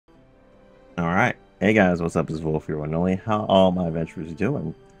Hey guys, what's up? It's Wolf here, one and only. How all my adventurers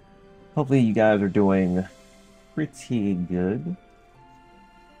doing? Hopefully you guys are doing pretty good.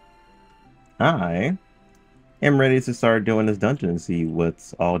 I am ready to start doing this dungeon and see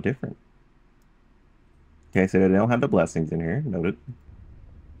what's all different. Okay, so they don't have the blessings in here, noted.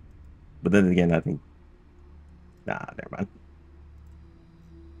 But then again, I think... Nah, never mind.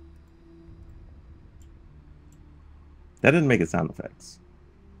 That didn't make it sound effects.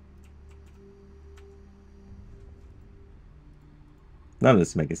 None of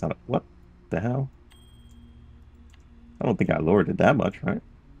this make it sound... What the hell? I don't think I lowered it that much, right?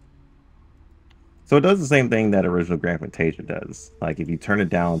 So it does the same thing that original Grand Fantasia does. Like, if you turn it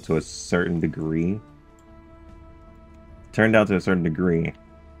down to a certain degree, the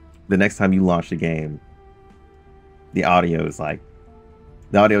next time you launch the game, the audio is like...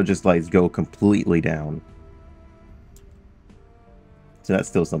 The audio just like go completely down. So that's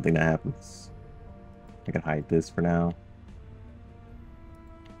still something that happens. I can hide this for now.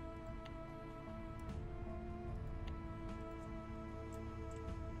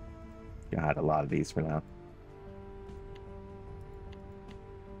 I can hide a lot of these for now.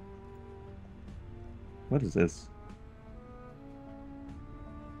 What is this?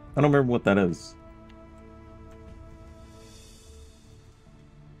 I don't remember what that is.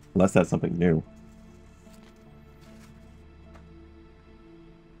 Unless that's something new.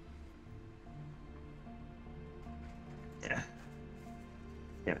 Yeah.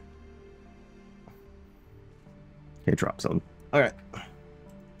 Yeah. Okay, drop zone. Alright.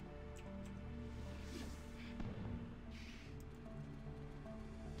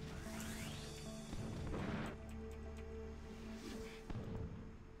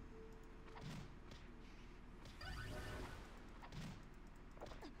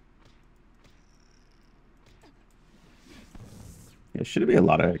 It should be a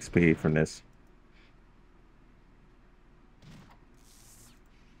lot of XP from this.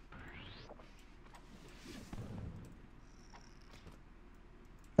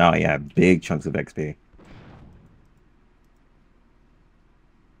 Oh yeah, big chunks of XP.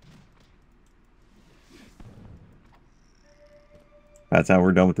 That's how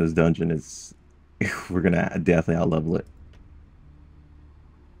we're done with this dungeon. Is we're gonna definitely outlevel it.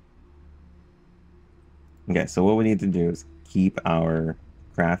 Okay, so what we need to do is keep our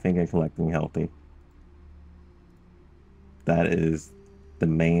crafting and collecting healthy. That is the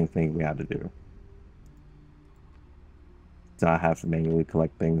main thing we have to do. So I have to manually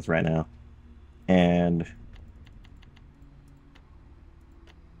collect things right now. And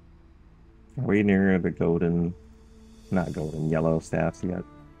are we near the golden, not golden, yellow staffs yet?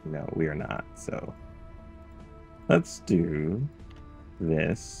 No, we are not. So let's do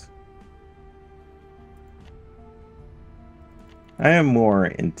this. I am more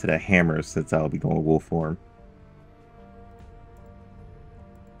into the hammers since I'll be going wolf form.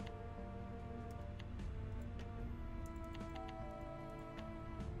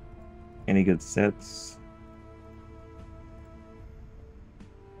 Any good sets?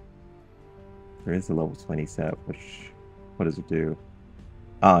 There is a level 20 set, which, what does it do?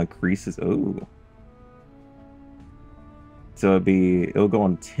 Increases, ooh. So it'll go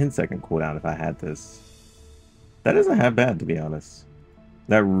on 10-second cooldown if I had this. That isn't half bad, to be honest.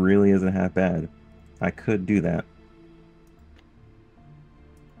 That really isn't half bad. I could do that.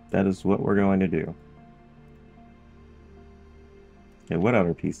 That is what we're going to do. Okay, what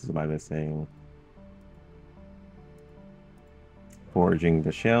other pieces am I missing? Forging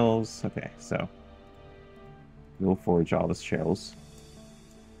the shells. Okay, so we'll forge all the shells.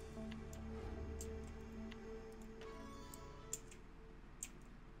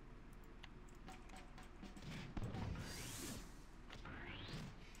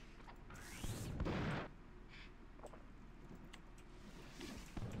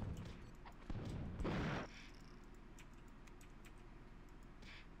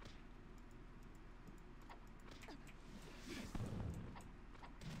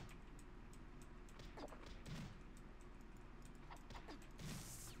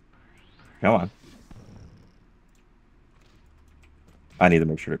 Come on. I need to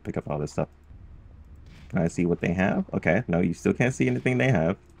make sure to pick up all this stuff. Can I see what they have? Okay, no, you still can't see anything they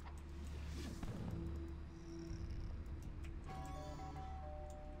have.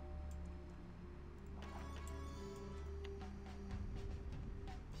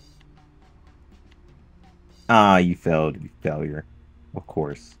 Ah, you failed, you failure. Of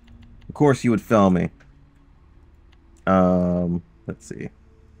course. Of course you would fail me. Let's see.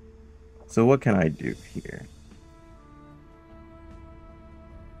 So what can I do here?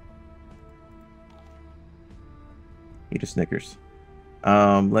 Eat a Snickers.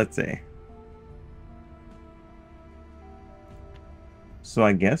 Let's see. So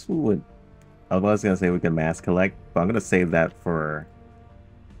I guess we would. I was gonna say we can mass collect, but I'm gonna save that for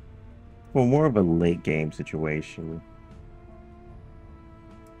more of a late game situation.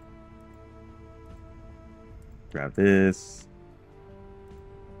 Grab this.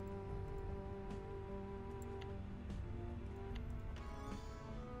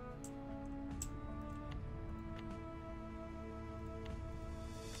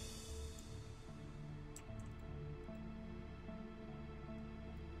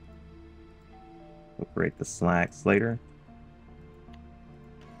 We'll break the slacks later.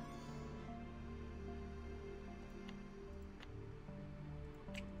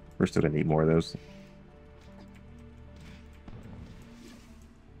 We're still gonna need more of those.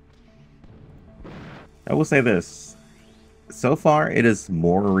 I will say this. So far, it is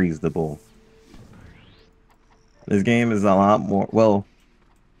more reasonable. This game is a lot more... Well,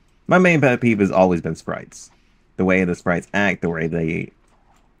 my main pet peeve has always been sprites. The way the sprites act, the way they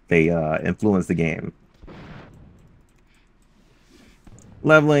influence the game.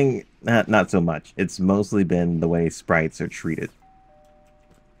 Leveling, not so much. It's mostly been the way sprites are treated.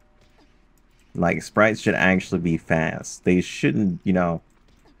 Like, sprites should actually be fast. They shouldn't, you know,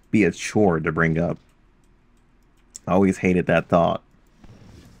 be a chore to bring up. I always hated that thought.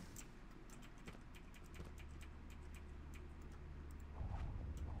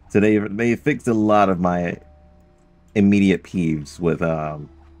 So they fixed a lot of my immediate peeves with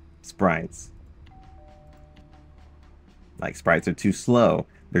sprites. Like, sprites are too slow.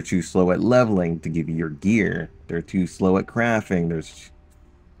 They're too slow at leveling to give you your gear. They're too slow at crafting.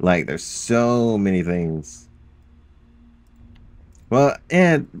 There's so many things. Well,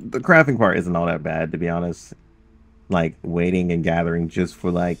 and the crafting part isn't all that bad, to be honest. Like, waiting and gathering just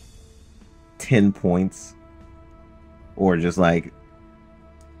for, like, 10 points. Or just, like,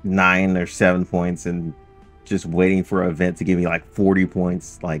 9 or 7 points and just waiting for an event to give me, like, 40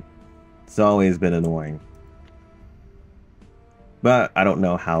 points. Like, it's always been annoying. But I don't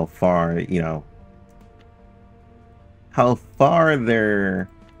know how far, you know, how far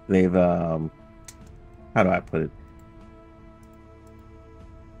they've, how do I put it?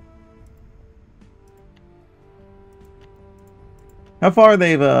 How far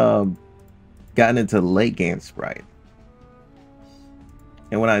they've gotten into late game sprite.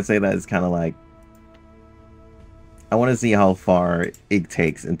 And when I say that, it's kind of like, I want to see how far it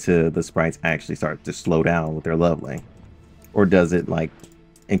takes until the sprites actually start to slow down with their leveling. Or does it, like,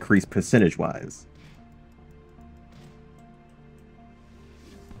 increase percentage-wise?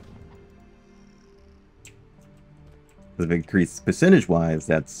 If it increases percentage-wise,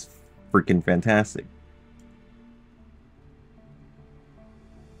 that's freaking fantastic.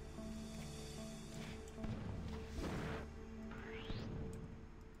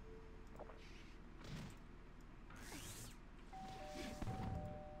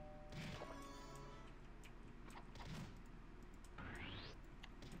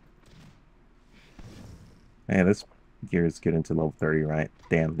 Man, this gear is getting to level 30, right?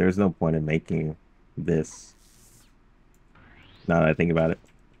 Damn, there's no point in making this. Now that I think about it.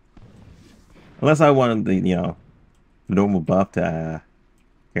 Unless I wanted the, you know, normal buff to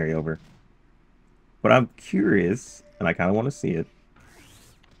carry over. But I'm curious, and I kind of want to see it.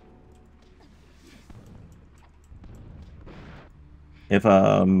 If,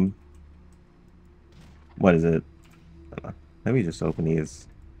 what is it? Let me just open these.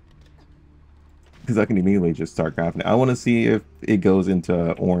 Because I can immediately just start crafting it. I want to see if it goes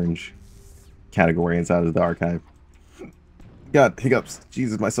into orange category inside of the archive. God, hiccups.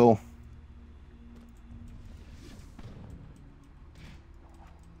 Jesus, my soul.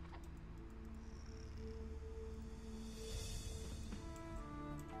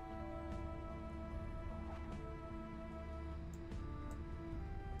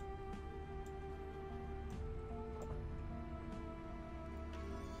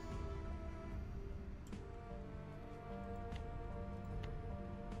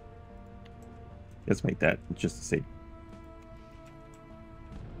 Let's make that just to see.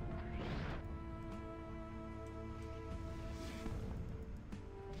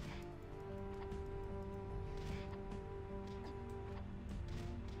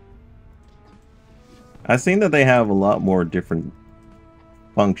 I've seen that they have a lot more different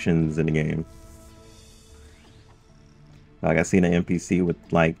functions in the game. Like, I seen an NPC with,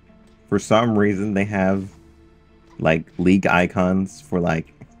 like, for some reason they have, like, league icons for,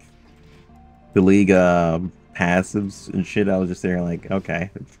 like, the league passives and shit. I was just there like, okay.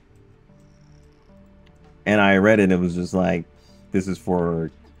 And I read it, and it was just like, this is for,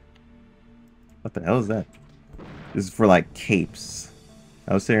 what the hell is that? This is for, like, capes.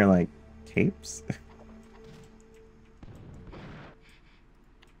 I was saying like, capes?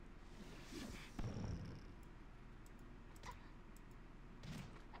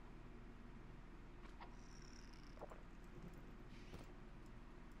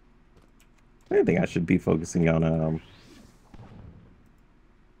 I think I should be focusing on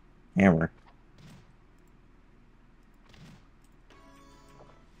hammer.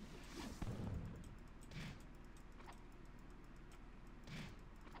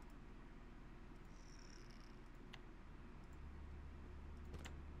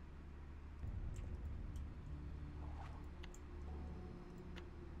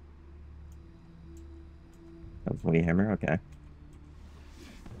 That's 20 hammer, okay.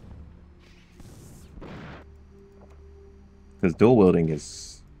 Because dual wielding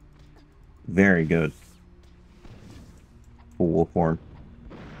is very good for wolf form.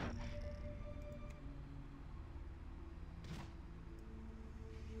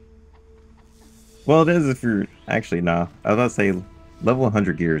 Well, it is if you're actually nah. I was about to say level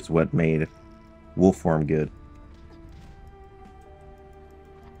 100 gear is what made wolf form good.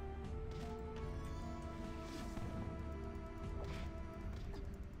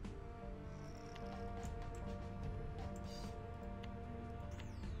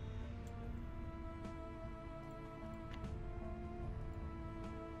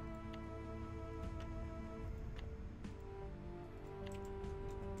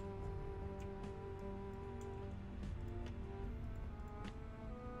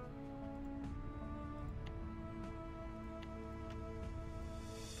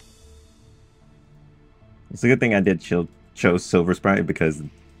 It's a good thing I did chose Silver Sprite because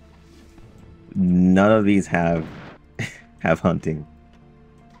none of these have hunting.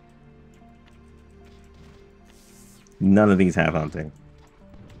 None of these have hunting.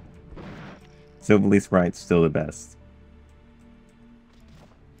 Silverleaf Sprite's still the best.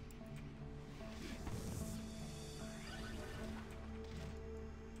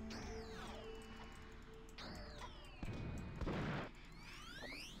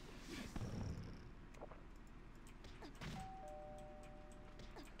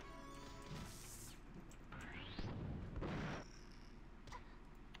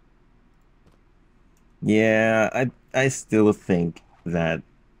 Yeah, I still think that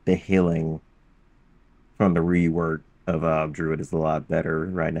the healing from the rework of Druid is a lot better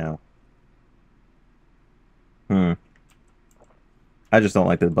right now. Hmm. I just don't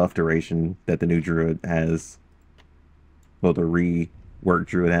like the buff duration that the new Druid has. Well, the rework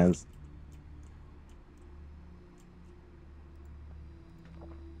Druid has.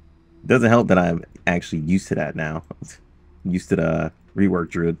 Doesn't help that I'm actually used to that now. Used to the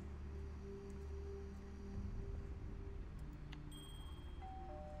rework Druid.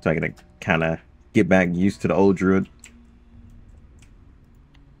 So I gotta kind of get back used to the old Druid.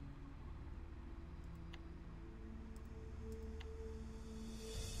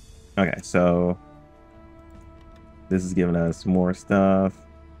 Okay, so this is giving us more stuff.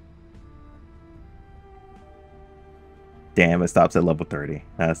 Damn, it stops at level 30.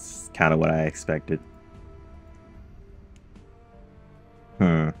 That's kind of what I expected.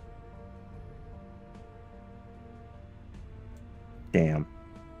 Hmm. Damn.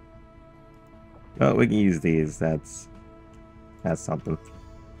 Well, we can use these. That's something.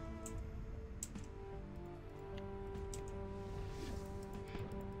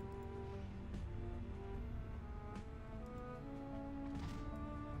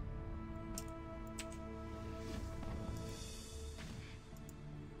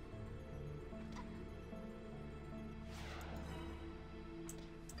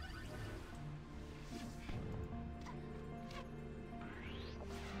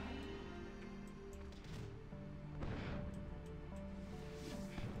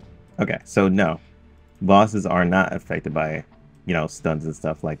 Okay, so no. Bosses are not affected by, stuns and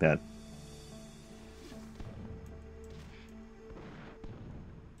stuff like that.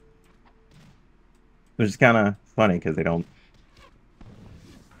 Which is kind of funny because they don't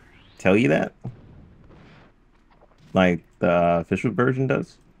tell you that. Like the official version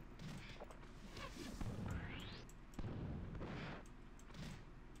does.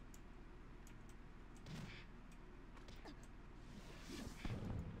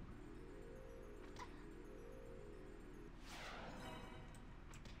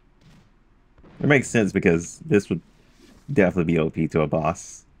 It makes sense because this would definitely be OP to a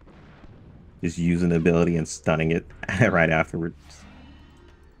boss. Just using the ability and stunning it right afterwards.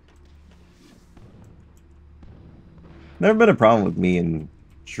 Never been a problem with me and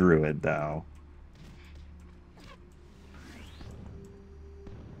Druid, though.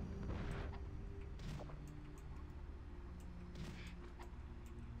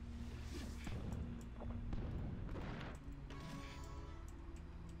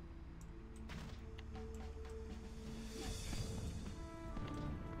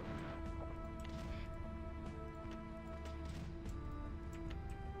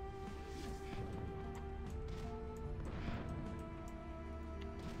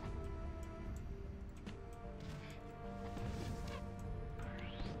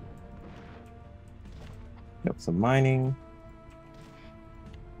 up some mining.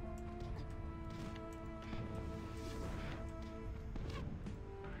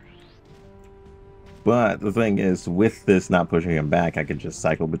 But the thing is, with this not pushing him back, I could just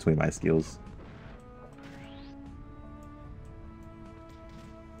cycle between my skills.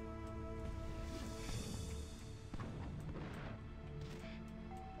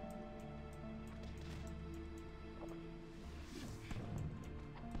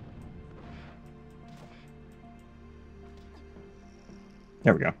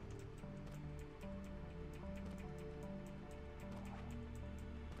 There we go.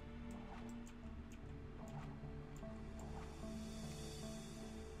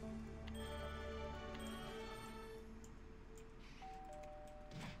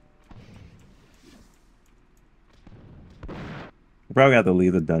 We probably have to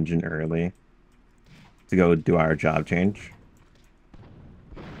leave the dungeon early to go do our job change.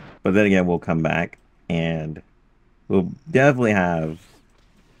 But then again, we'll come back and we'll definitely have...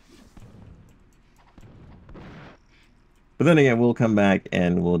 But then again, we'll come back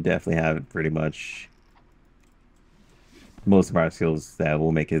and we'll definitely have pretty much most of our skills that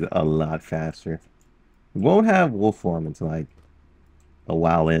will make it a lot faster. We won't have wolf form until like a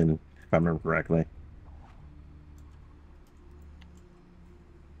while in, if I remember correctly.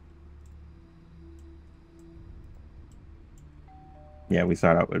 Yeah, we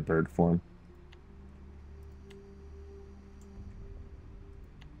start out with bird form.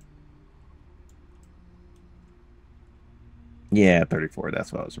 Yeah, 34,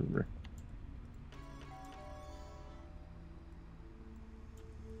 that's what I was remembering.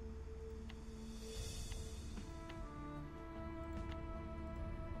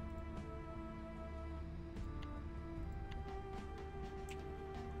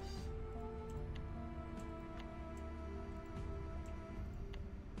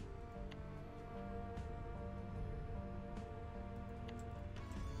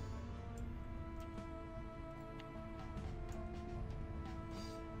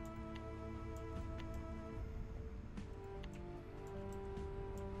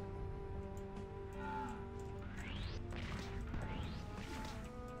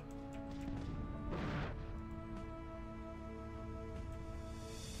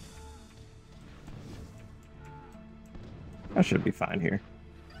 I should be fine here.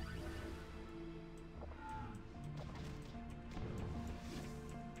 I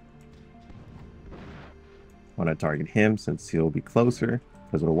want to target him since he'll be closer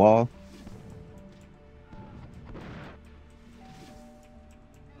because of the wall.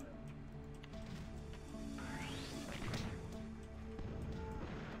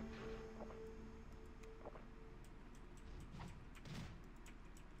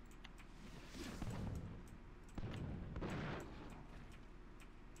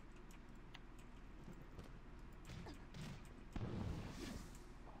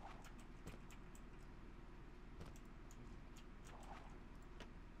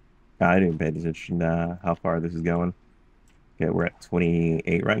 I didn't pay attention to how far this is going. Okay, we're at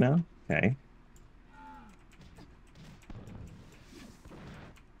 28 right now. Okay.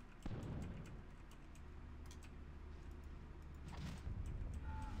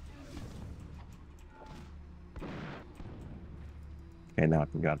 Okay, now I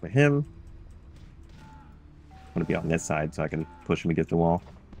can go for him. I'm gonna be on this side so I can push him against the wall.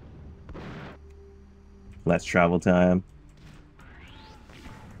 Less travel time.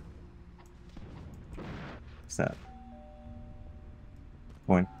 What's that?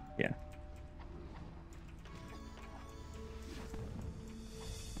 Point? Yeah.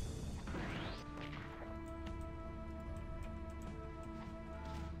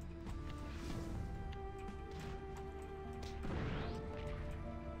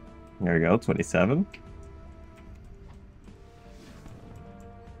 There we go, 27.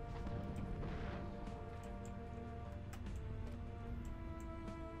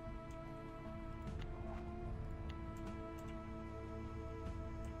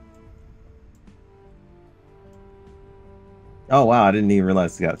 Oh wow, I didn't even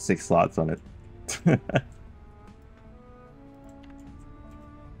realize it's got 6 slots on it.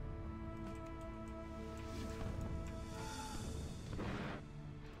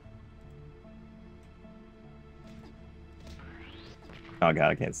 Oh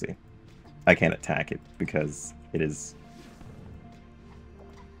god, I can't see. I can't attack it because it is...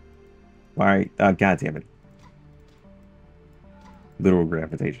 Alright, oh god damn it. Literal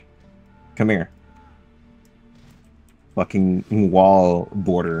gravitation. Come here. Fucking wall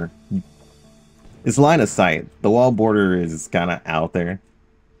border. It's line of sight. The wall border is kind of out there.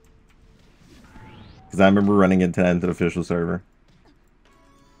 Because I remember running into that into the official server.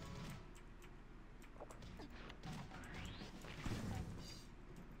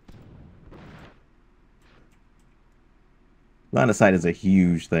 Line of sight is a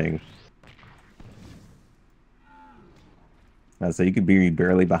huge thing. So you could be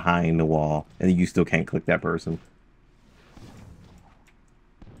barely behind the wall, and you still can't click that person.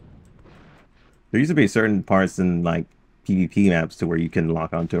 There used to be certain parts in, like, PvP maps to where you can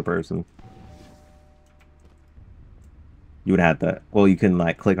lock onto a person. You would have to... Well, you couldn't,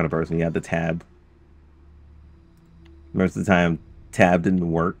 like, click on a person. You had to tab. Most of the time, tab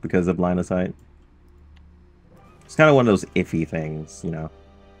didn't work because of line of sight. It's kind of one of those iffy things, you know?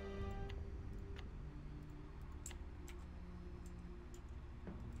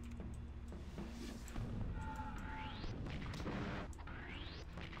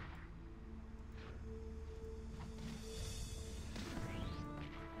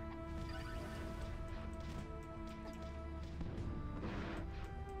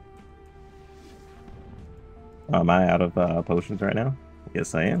 Am I out of potions right now?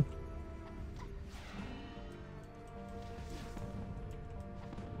 Yes, I am.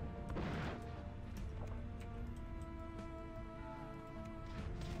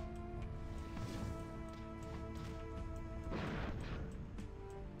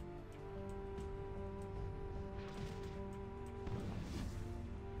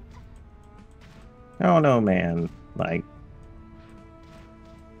 I don't know, man. Like,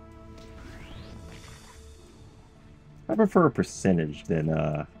 I prefer a percentage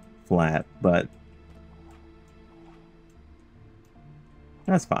than flat, but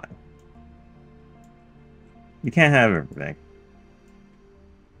that's fine. You can't have everything.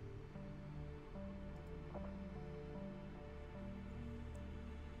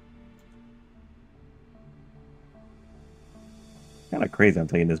 Kind of crazy I'm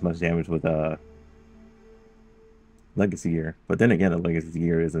taking this much damage with Legacy Gear. But then again, the Legacy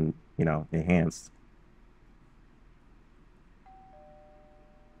Gear isn't, you know, enhanced.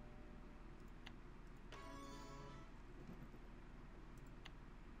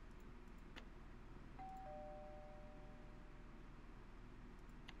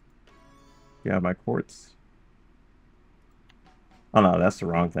 Yeah, my quartz. Oh no, that's the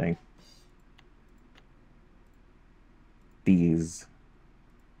wrong thing. These.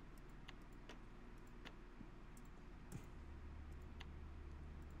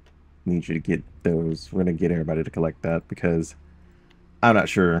 Need you to get those. We're gonna get everybody to collect that because I'm not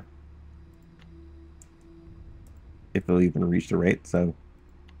sure if they'll even reach the rate, so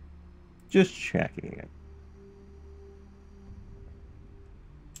just checking it.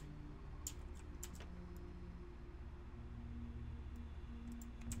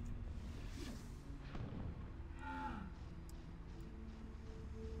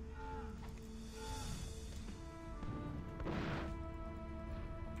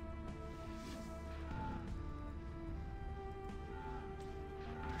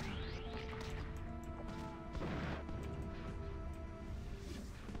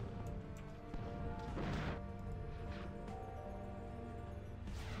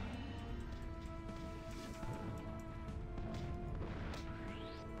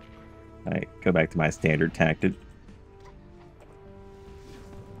 Alright, go back to my standard tactic.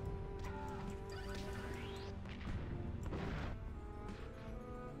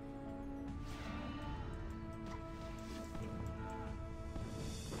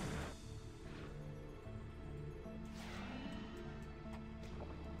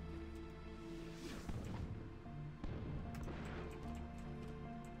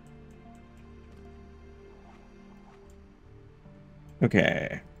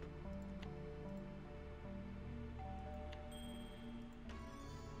 Okay.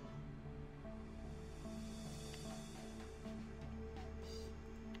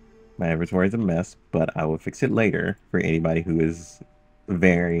 My inventory is a mess, but I will fix it later for anybody who is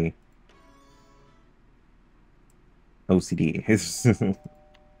very OCD.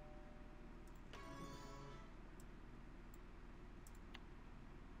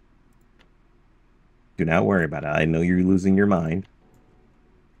 Do not worry about it. I know you're losing your mind.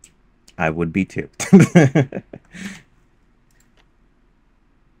 I would be too.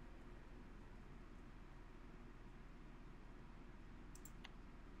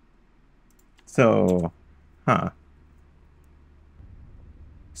 So, huh.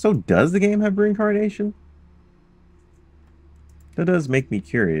 So does the game have reincarnation? That does make me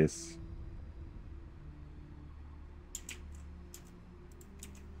curious.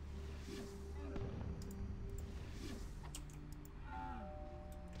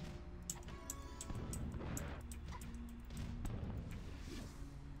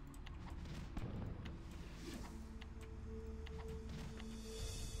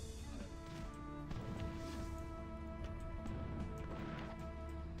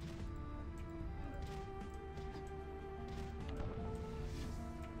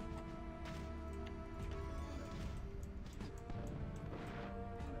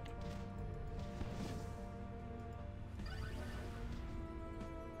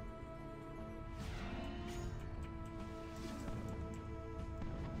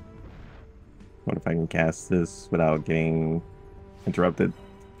 What if I can cast this without getting interrupted?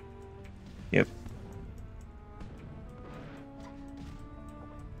 Yep.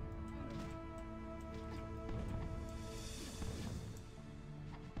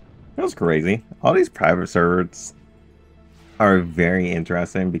 That was crazy. All these private servers are very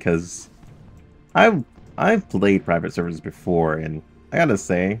interesting because I've I've played private servers before, and I gotta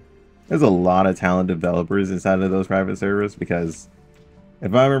say, there's a lot of talented developers inside of those private servers because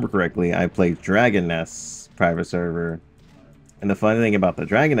if I remember correctly, I played Dragon Nest's private server, and the funny thing about the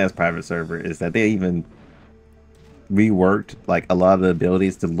Dragon Nest private server is that they even reworked like a lot of the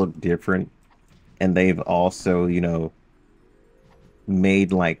abilities to look different, and they've also, you know,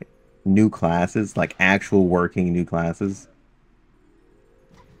 made like new classes, like actual working new classes.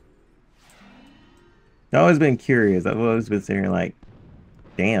 I've always been curious. I've always been sitting here like,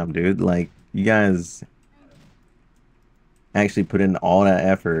 damn, dude, like you guys actually put in all that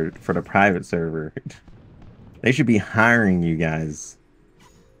effort for the private server. They should be hiring you guys.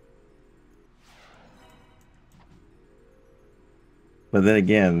 But then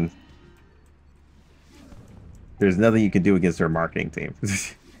again, there's nothing you can do against their marketing team.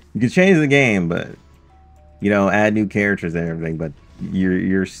 You can change the game, but you know, add new characters and everything, but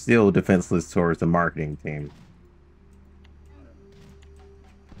you're still defenseless towards the marketing team,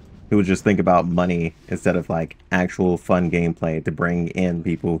 who would just think about money instead of like actual fun gameplay to bring in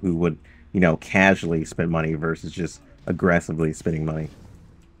people who would, you know, casually spend money versus just aggressively spending money.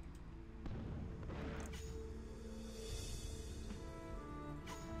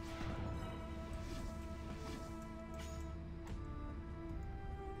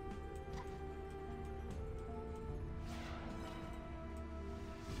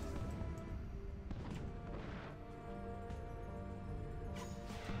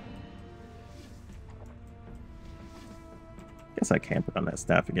 Guess I can't put on that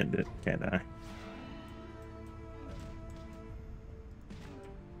staff again, can't I? At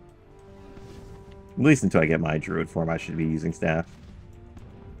least until I get my druid form, I should be using staff.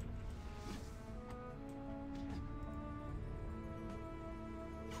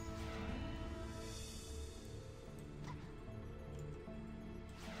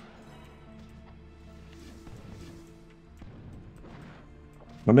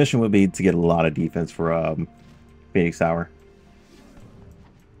 My mission would be to get a lot of defense for Phoenix Tower.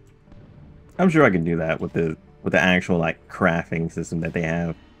 I'm sure I can do that with the actual like crafting system that they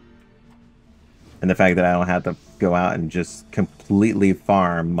have. And the fact that I don't have to go out and just completely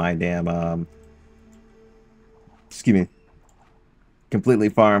farm my damn excuse me. Completely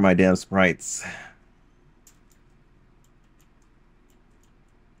farm my damn sprites.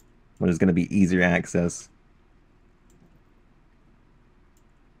 When it's gonna be easier access.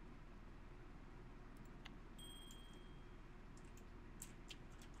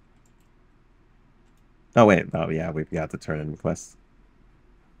 Oh wait, oh yeah, we've got to turn in requests.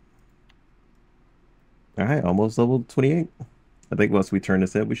 Alright, almost level 28. I think once we turn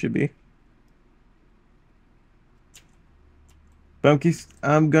this in, we should be. But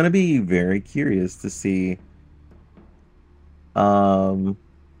I'm gonna be very curious to see um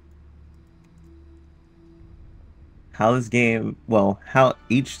how this game, well, how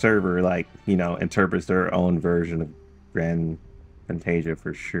each server, like, you know, interprets their own version of Grand Fantasia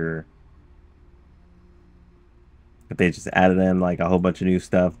for sure. If they just added in like a whole bunch of new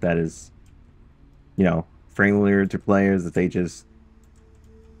stuff that is, you know, friendlier to players, that they just,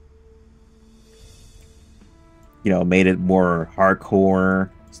 you know, made it more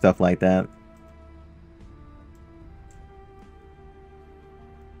hardcore, stuff like that.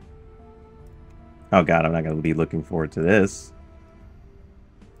 Oh god, I'm not going to be looking forward to this.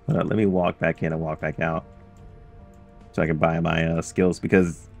 Let me walk back in and walk back out so I can buy my skills,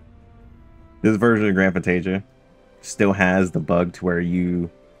 because this version of Grand Fantasia still has the bug to where you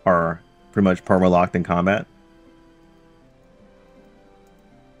are pretty much perma-locked in combat.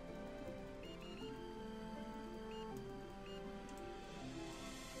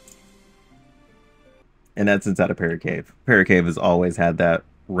 And that's inside of Parrot Cave. Parrot Cave has always had that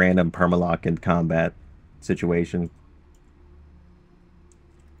random perma-lock in combat situation.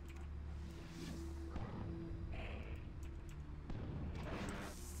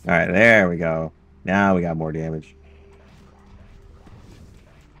 Alright, there we go. Now we got more damage.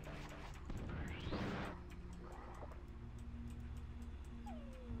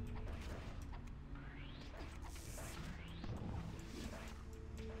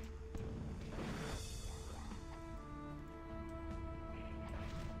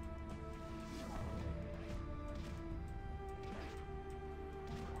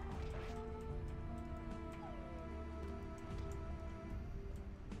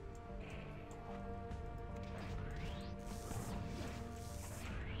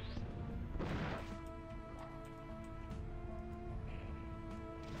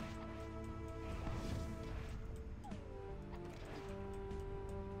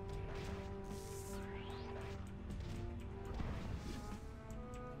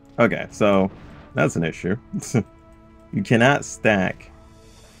 Okay, so that's an issue. You cannot stack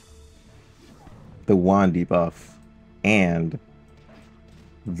the wand debuff and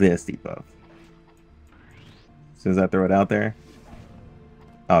this debuff. As soon as I throw it out there,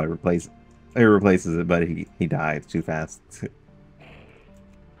 oh, it replaces it, but he died too fast.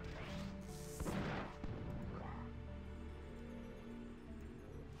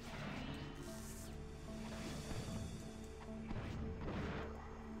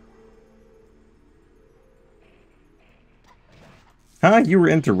 Huh? You were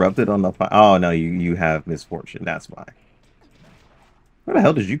interrupted on the oh no, you have misfortune. That's why. Where the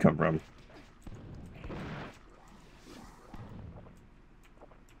hell did you come from?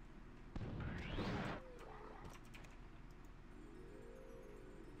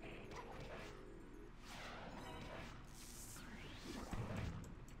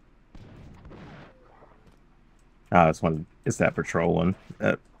 Oh, it's that patrol one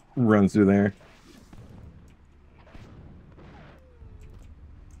that runs through there.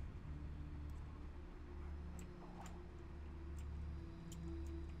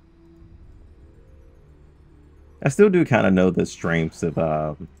 I still do kind of know the strengths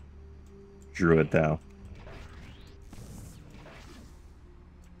of Druid though.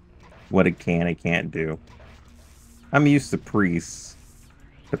 What it can and can't do. I'm used to priests,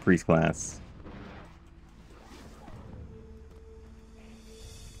 the priest class.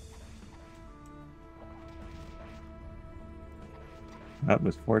 Oh,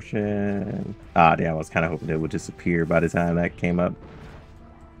 misfortune. Ah, damn, I was kind of hoping it would disappear by the time that came up.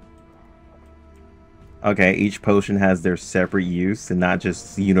 Okay, each potion has their separate use and not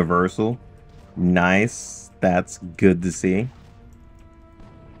just universal. Nice. That's good to see.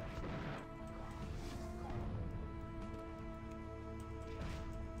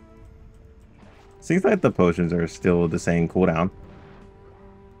 Seems like the potions are still the same cooldown.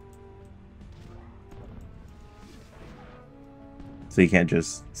 So you can't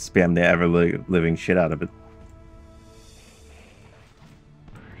just spam the ever-living shit out of it.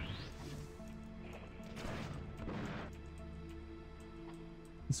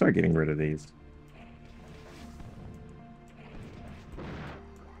 Let's start getting rid of these.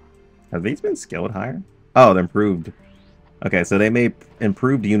 Have these been skilled higher? Oh, they're improved. Okay, so they made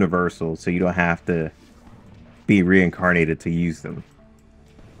improved universal, so you don't have to be reincarnated to use them.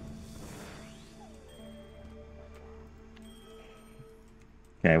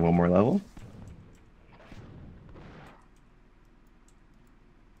 Okay, one more level.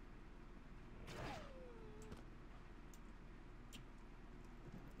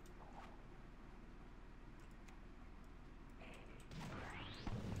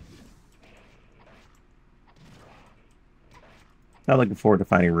 Not looking forward to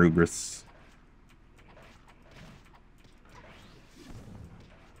finding Rubrus.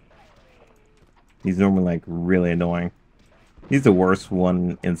 He's normally like really annoying. He's the worst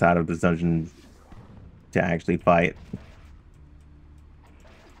one inside of this dungeon to actually fight.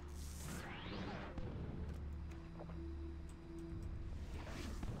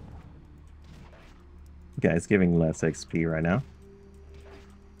 Okay, it's giving less XP right now,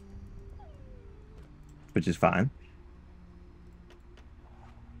 which is fine.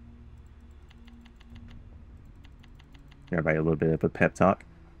 Everybody a little bit of a pep talk.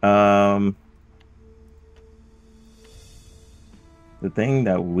 The thing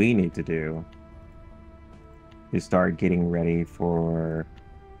that we need to do is start getting ready for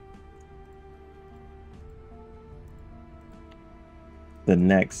the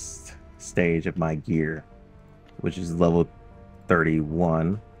next stage of my gear, which is level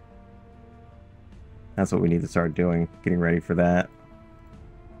 31. That's what we need to start doing, getting ready for that.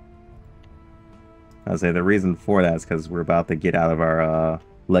 I'll say the reason for that is because we're about to get out of our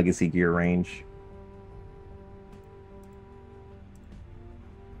legacy gear range.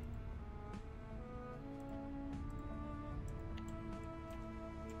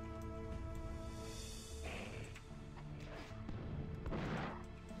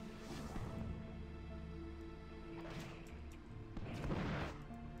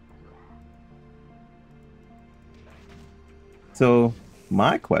 So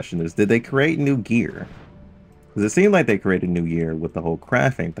my question is, did they create new gear? Because it seemed like they created new gear with the whole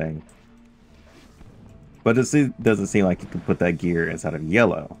crafting thing. But it doesn't seem like you can put that gear inside of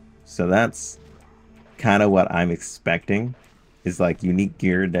yellow. So that's kind of what I'm expecting. Is like unique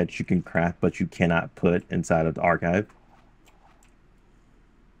gear that you can craft, but you cannot put inside of the archive.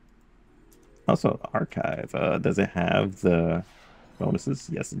 Also, archive, does it have the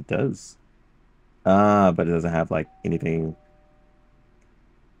bonuses? Yes, it does. But it doesn't have like anything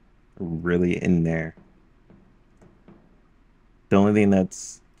really in there. The only thing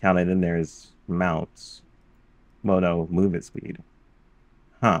that's counted in there as mounts. Well, no, movement speed.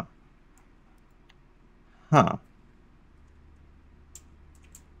 Huh. Huh.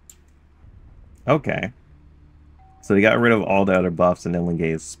 Okay. So they got rid of all the other buffs and then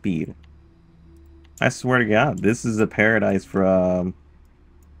gave speed. I swear to God, this is a paradise for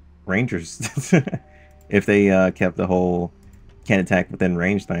Rangers. If they kept the whole can't attack within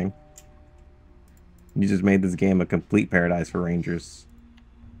range thing. You just made this game a complete paradise for Rangers.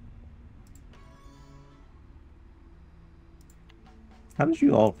 How did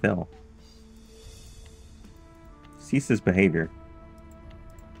you all fail? Cease this behavior.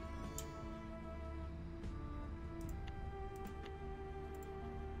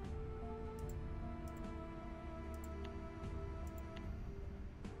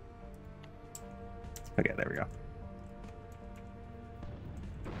 Okay, there we go.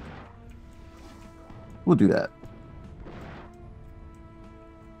 We'll do that.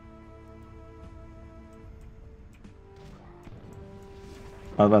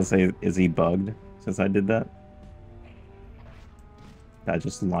 I was about to say, is he bugged since I did that? That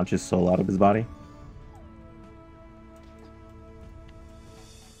just launches soul out of his body?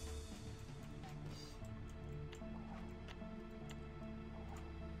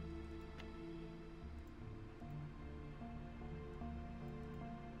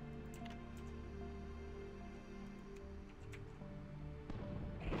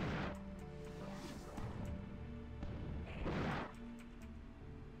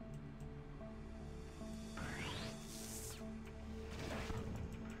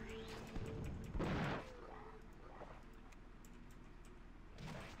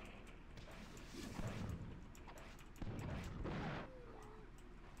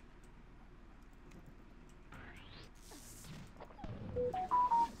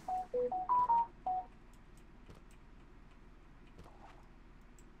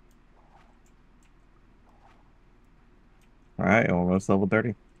 Alright, almost level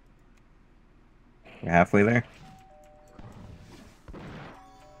 30. We're halfway there.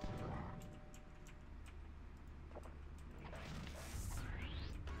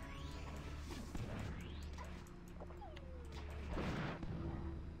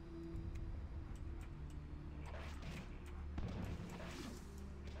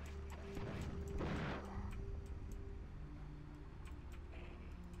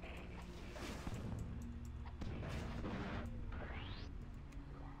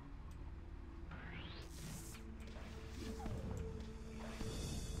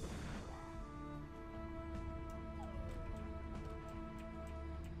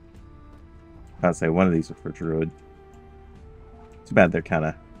 I'd say one of these are for Druid. Too bad they're kind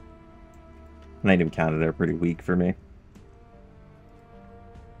of native counted. They're pretty weak for me.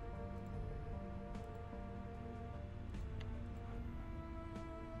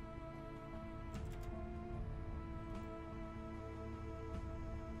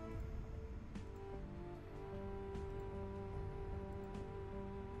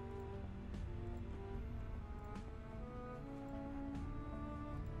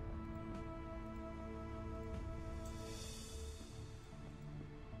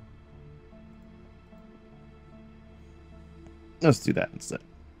 Let's do that instead.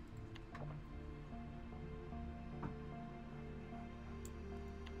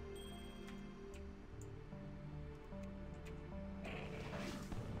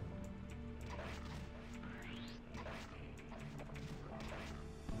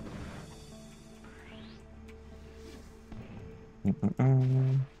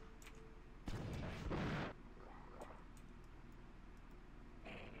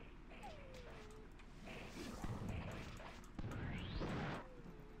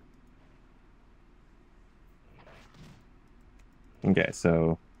 Okay,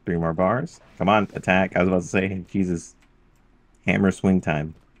 so 3 more bars. Come on, attack. I was about to say, Jesus. Hammer swing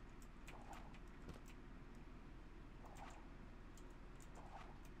time.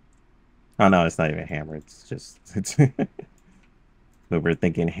 Oh no, it's not even a hammer. It's just it's over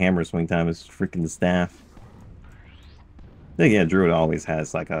thinking hammer swing time is freaking the staff. Yeah, Druid always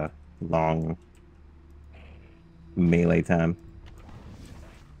has like a long melee time.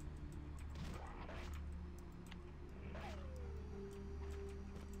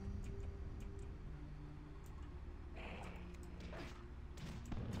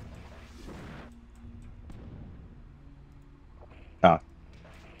 Oh,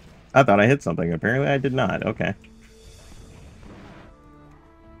 I thought I hit something. Apparently I did not. Okay.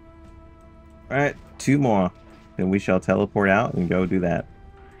 Alright, 2 more. Then we shall teleport out and go do that.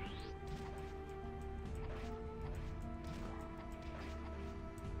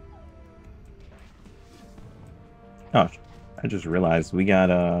 Oh, I just realized we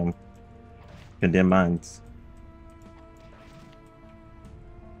got condemned mines.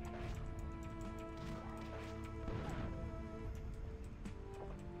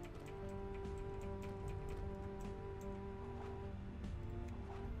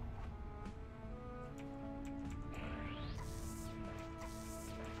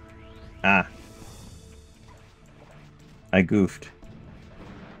 Ah, I goofed.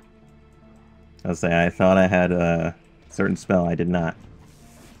 I'll say I thought I had a certain spell. I did not.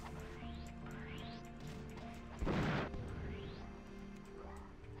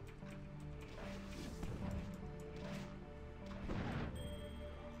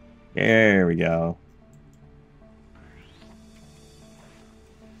 There we go.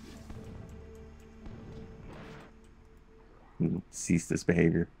 Cease this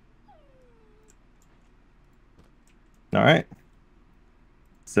behavior. All right.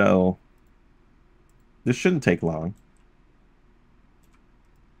 So this shouldn't take long.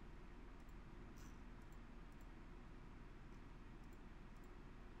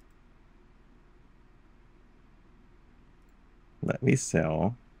 Let me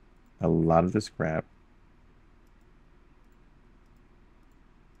sell a lot of this crap.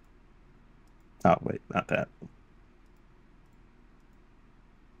 Oh, wait, not that.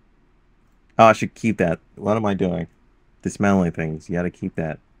 Oh, I should keep that. What am I doing? Dismantling things. You gotta keep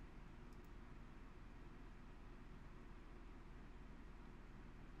that.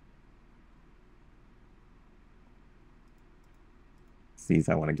 These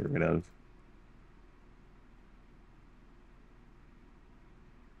I want to get rid of.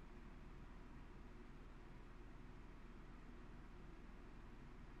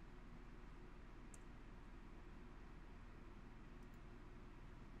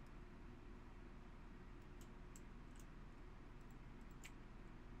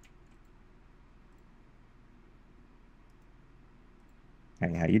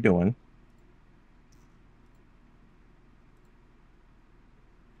 Hey, how you doing?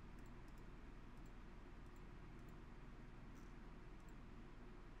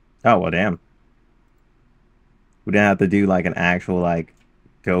 Oh, well, damn. We didn't have to do like an actual like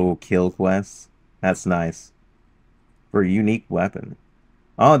go kill quest. That's nice. For a unique weapon.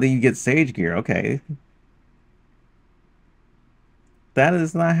 Oh, then you get sage gear. Okay. That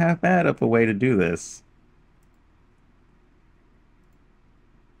is not half bad of a way to do this.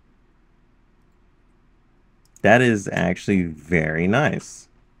 That is actually very nice.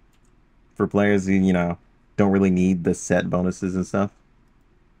 For players who, you know, don't really need the set bonuses and stuff.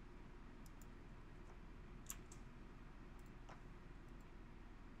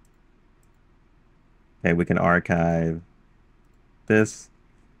 Okay, we can archive this.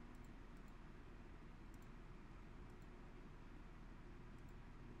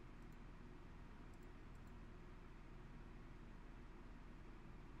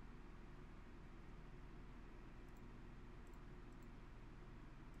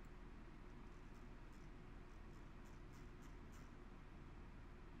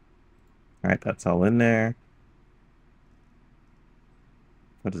 All right, that's all in there.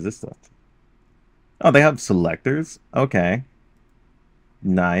 What is this stuff? Oh, they have selectors? Okay.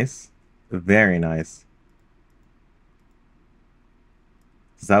 Nice. Very nice.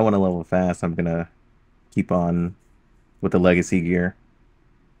 Since I want to level fast, I'm gonna keep on with the legacy gear.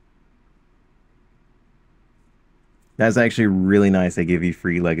 That's actually really nice. They give you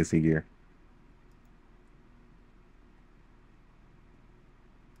free legacy gear.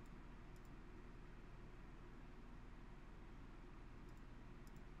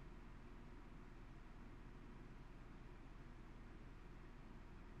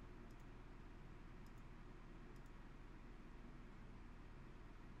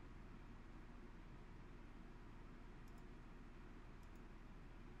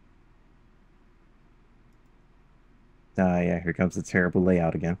 Ah, yeah, here comes the terrible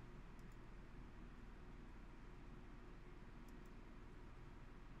layout again.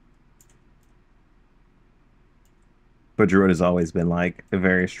 But Druid has always been like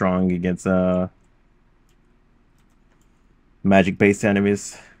very strong against magic-based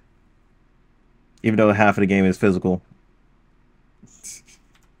enemies. Even though half of the game is physical.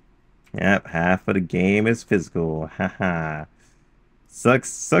 Yep, half of the game is physical. Haha.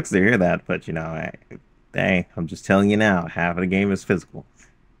 Sucks to hear that, but you know, dang, I'm just telling you now, half of the game is physical.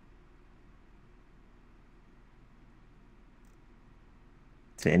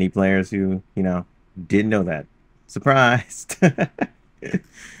 To any players who, you know, didn't know that. Surprised.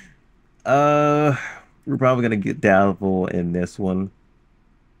 uh we're probably gonna get doubtful in this one.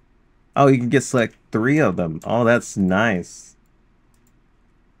 Oh, you can get select 3 of them. Oh, that's nice.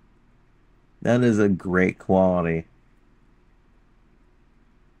 That is a great quality.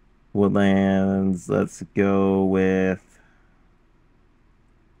 Woodlands. Let's go with.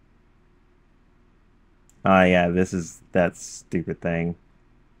 Oh yeah, this is that stupid thing.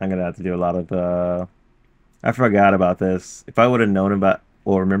 I'm gonna have to do a lot of I forgot about this. If I would have known about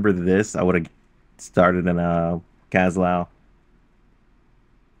or remember this, I would have started in Kazlao.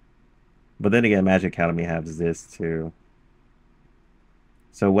 But then again, Magic Academy has this too.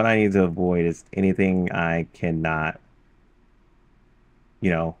 So what I need to avoid is anything I cannot,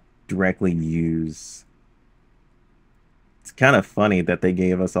 you know, directly use. It's kind of funny that they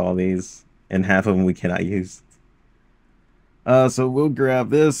gave us all these and half of them we cannot use. So we'll grab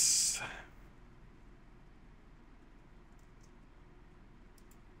this.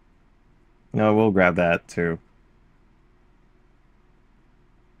 No, we'll grab that too.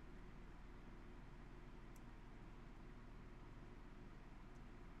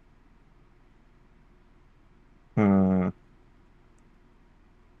 Hmm.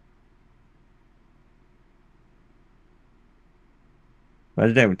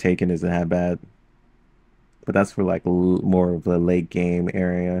 Legendary Taken isn't that bad, but that's for like more of the late game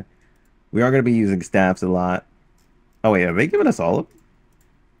area. We are going to be using staffs a lot. Oh wait, are they giving us all of them?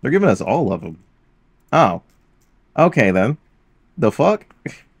 They're giving us all of them. Oh, okay then. The fuck?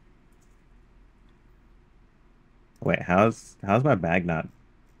 Wait, how's my bag not?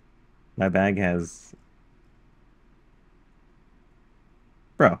 My bag has,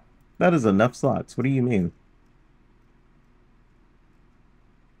 bro. That is enough slots. What do you mean?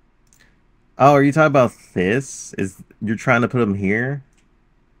 Oh, are you talking about this? Is you're trying to put them here?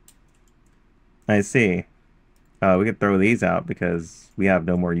 I see. We could throw these out because we have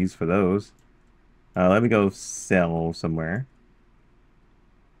no more use for those. Let me go sell somewhere.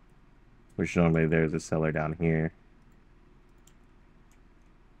 Which normally there's a seller down here.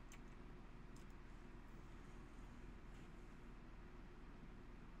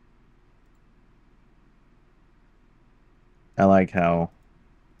 I like how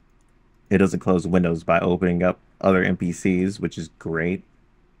it doesn't close windows by opening up other NPCs, which is great.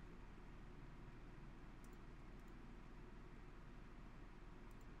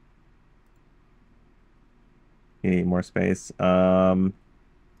 You need more space. We can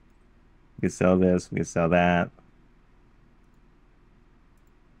sell this, we can sell that.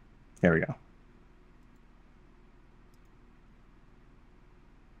 There we go.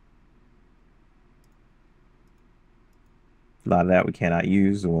 A lot of that we cannot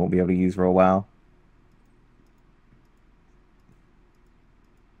use and won't be able to use for a while.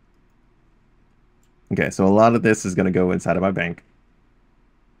 Okay, so a lot of this is going to go inside of my bank.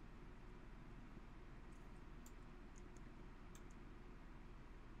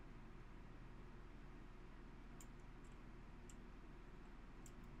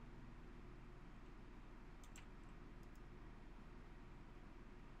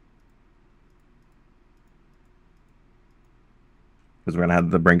 Because we're going to have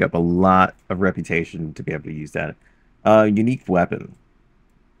to bring up a lot of reputation to be able to use that. Unique weapon.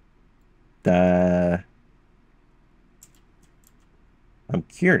 I'm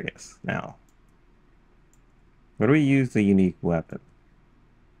curious now. What do we use the unique weapon?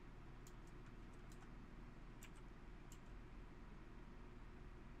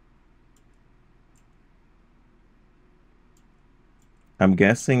 I'm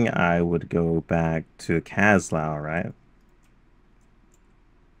guessing I would go back to Kazlao, right?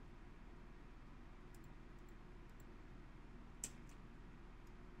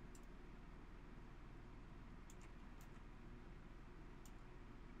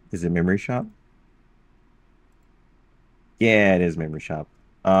 Is it Memory Shop? Yeah, it is Memory Shop.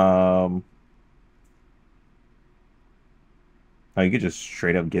 Oh, you could just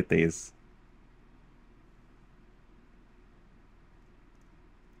straight up get these.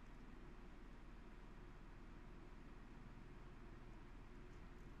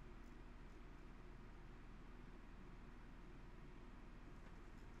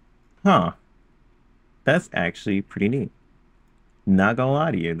 Huh. That's actually pretty neat. Not gonna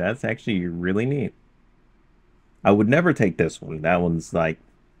lie to you, that's actually really neat. I would never take this one. That one's like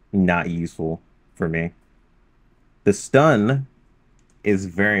not useful for me. The stun is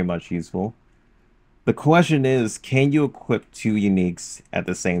very much useful. The question is, can you equip two uniques at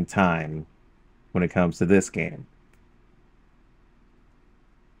the same time when it comes to this game?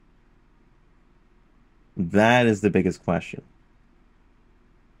 That is the biggest question.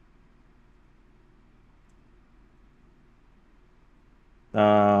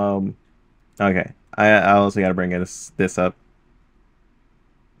 Um, okay. I also got to bring this up.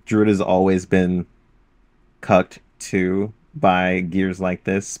 Druid has always been cucked too by gears like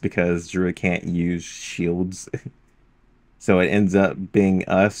this because Druid can't use shields. So it ends up being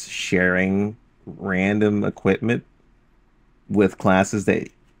us sharing random equipment with classes that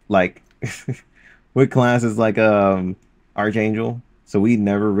like with classes like Archangel. So we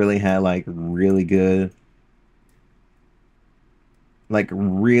never really had like really good like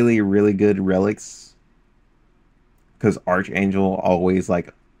really good relics because Archangel always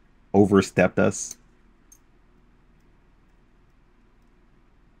like overstepped us.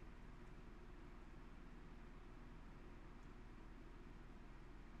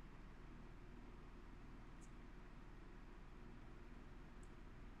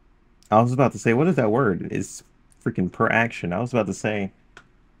 I was about to say, what is that word? It's freaking per action. I was about to say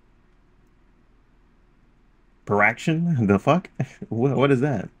per action? The fuck? What is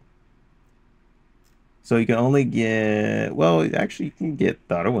that? So you can only get, well, actually you can get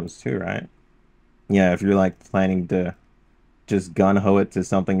the other ones too, right? Yeah, if you're like planning to just gun ho it to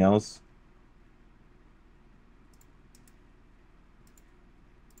something else.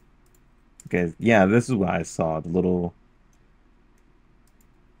 Okay, yeah, this is what I saw. The little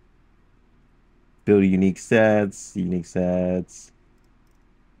build unique sets, unique sets.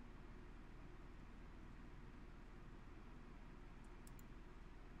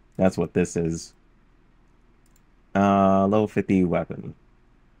 That's what this is. Level 50 weapon.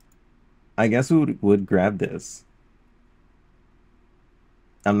 I guess we would grab this.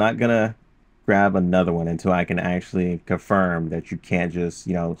 I'm not gonna grab another one until I can actually confirm that you can't just,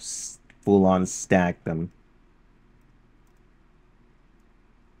 you know, full on stack them.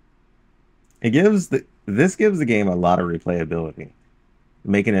 It gives the this gives the game a lot of replayability.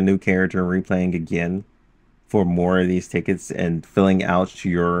 Making a new character and replaying again for more of these tickets and filling out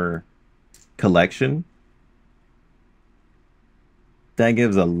your collection, that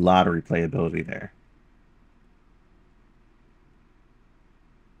gives a lot of replayability there.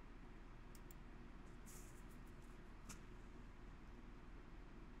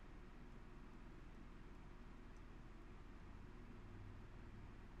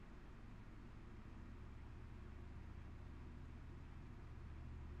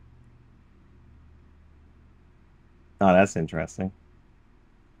 Oh, that's interesting.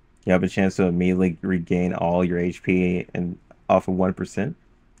 You have a chance to immediately regain all your HP and off of 1%.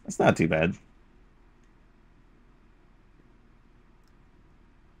 That's not too bad.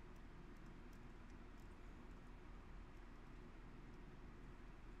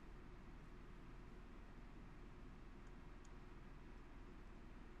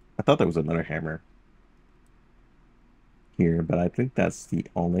 I thought there was another hammer here, but I think that's the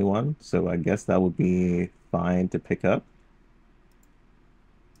only one. So I guess that would be fine to pick up.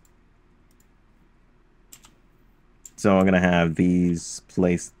 So I'm gonna have these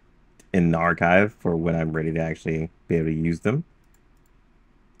placed in the archive for when I'm ready to actually be able to use them.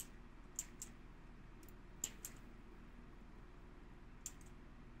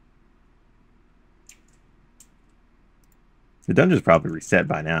 The dungeon's probably reset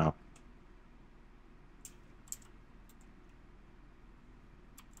by now.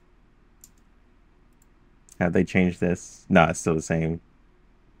 Have they changed this? No, it's still the same.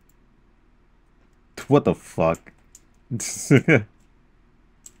 What the fuck?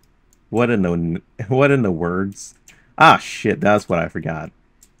 What in the words? Ah shit, that's what I forgot.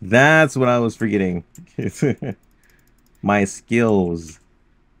 That's what I was forgetting. My skills.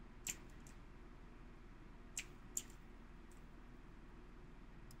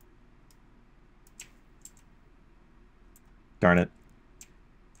 Darn it.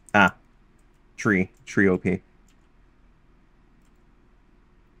 Ah, tree OP.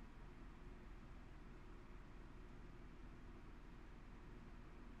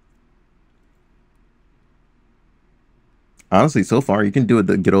 Honestly, so far you can do it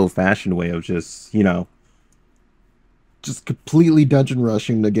the good old fashioned way of just, you know, just completely dungeon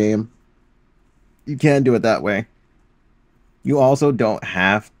rushing the game. You can do it that way. You also don't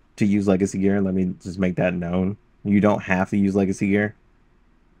have to use legacy gear. Let me just make that known. You don't have to use legacy gear.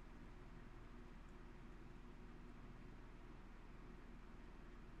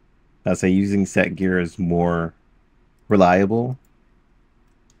 I'd say using set gear is more reliable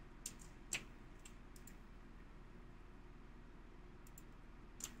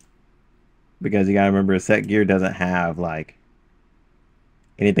because you gotta remember set gear doesn't have like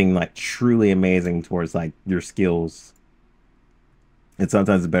anything like truly amazing towards like your skills. And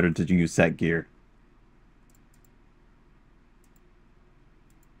sometimes it's better to use set gear.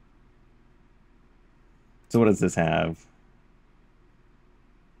 So what does this have?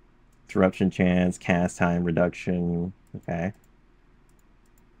 Interruption chance, cast time reduction. Okay.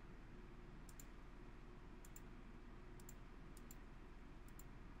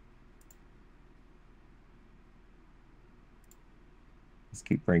 Let's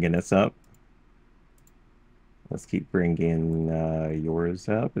keep bringing this up. Let's keep bringing yours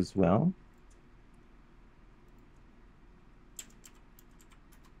up as well.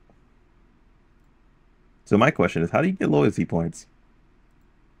 So my question is, how do you get loyalty points?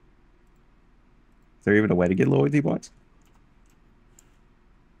 Is there even a way to get loyalty points?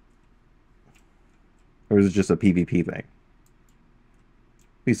 Or is it just a PvP thing?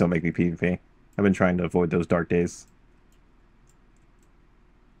 Please don't make me PvP. I've been trying to avoid those dark days.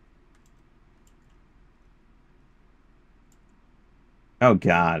 Oh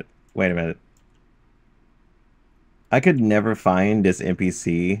god. Wait a minute. I could never find this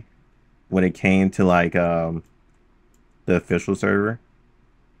NPC when it came to like the official server.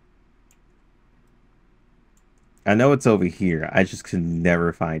 I know it's over here. I just could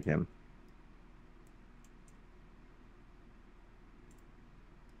never find him.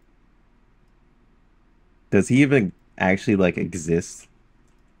 Does he even actually like exist?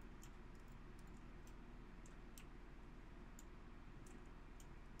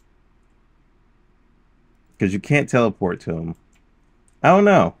 Because you can't teleport to him. I don't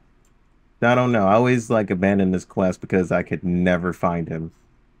know. I don't know. I always like abandoned this quest because I could never find him.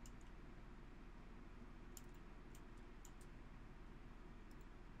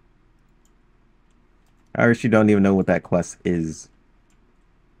 I actually don't even know what that quest is.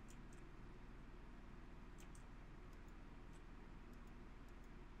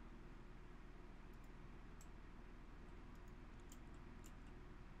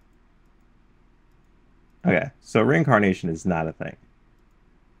 Okay, so reincarnation is not a thing.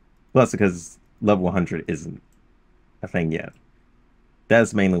 Plus, because level 100 isn't a thing yet.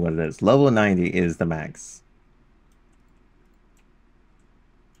 That's mainly what it is. Level 90 is the max.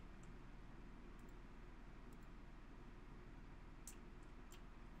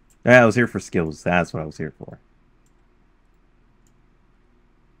 Yeah, I was here for skills. That's what I was here for.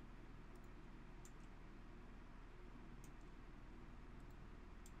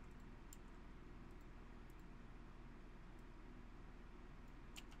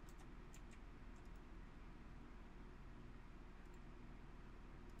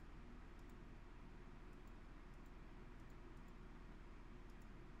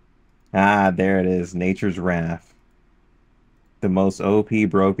 Ah, there it is. Nature's Wrath. The most OP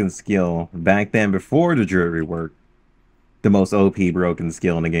broken skill. Back then, before the Druid rework, the most OP broken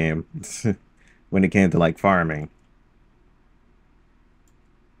skill in the game. When it came to, like, farming.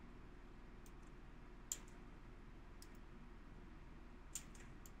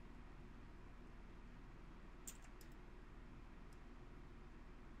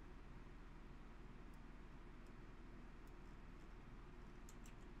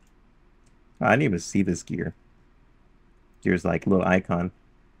 I didn't even see this gear. Gear's like a little icon.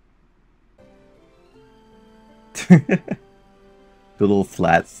 The little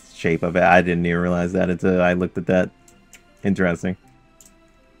flat shape of it. I didn't even realize that until I looked at that. Interesting.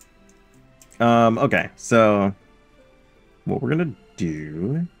 Okay, so what we're gonna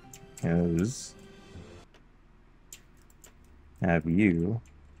do is have you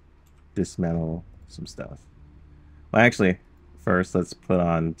dismantle some stuff. Well, actually, first let's put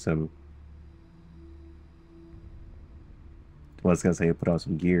on some. Well, I was gonna say put on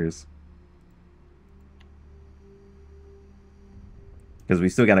some gears. Because we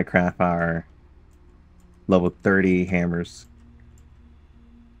still gotta craft our level 30 hammers.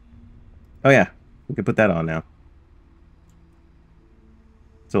 Oh yeah, we can put that on now.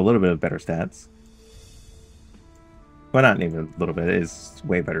 So a little bit of better stats. Well, not even a little bit, it's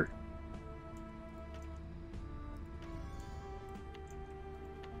way better.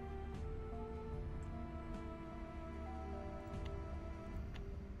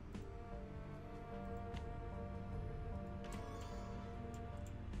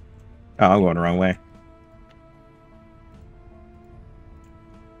 Oh, I'm going the wrong way.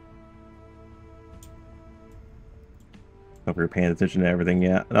 Hope you're paying attention to everything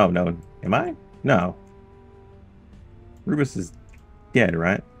yet. Oh, no. Am I? No. Rubus is dead,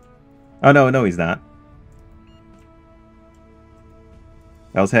 right? Oh, no, no, he's not.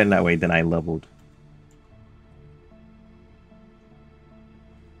 I was heading that way, then I leveled.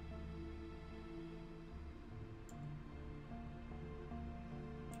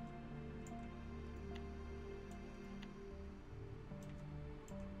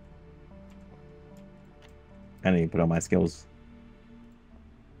 I need to put on my skills.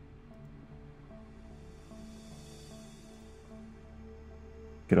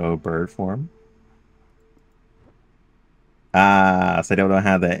 Good old bird form. Ah, so they don't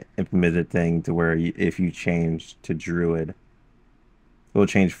have that implemented thing to where if you change to Druid, it will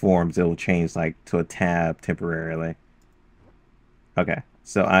change forms. It will change like to a tab temporarily. Okay,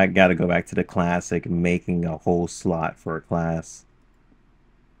 so I gotta go back to the classic, making a whole slot for a class.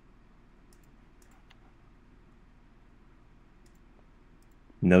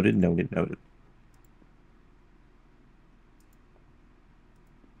 Noted, noted, noted.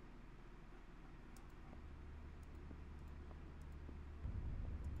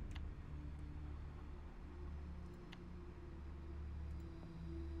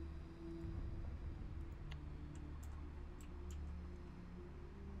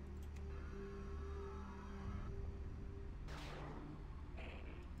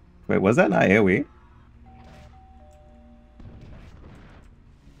 Wait, was that not AoE?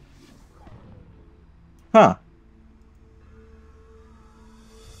 Huh.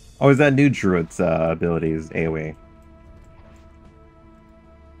 Oh, is that new Druid's abilities AoE?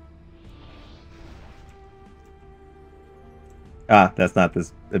 Ah, that's not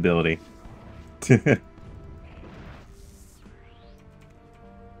this ability.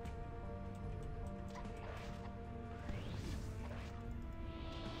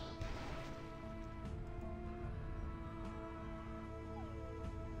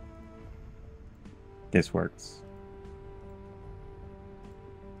 This works.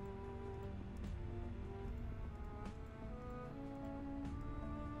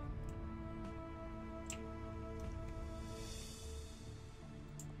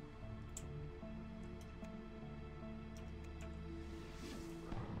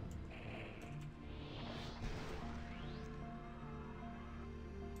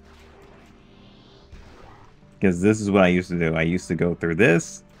 Because this is what I used to do. I used to go through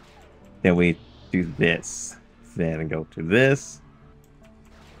this, then we do this, then go to this,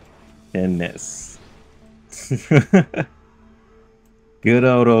 and this. Good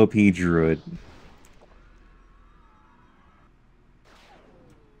old OP Druid.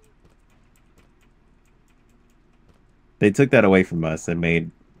 They took that away from us and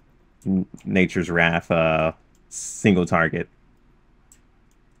made Nature's Wrath a single target.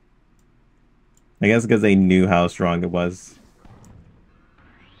 I guess because they knew how strong it was.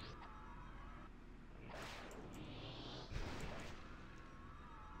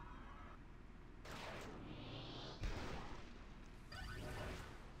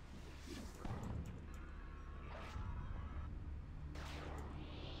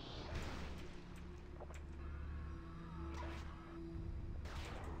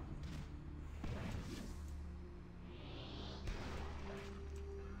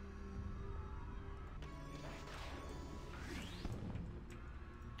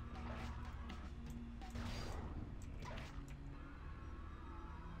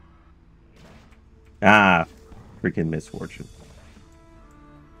 Ah, freaking misfortune.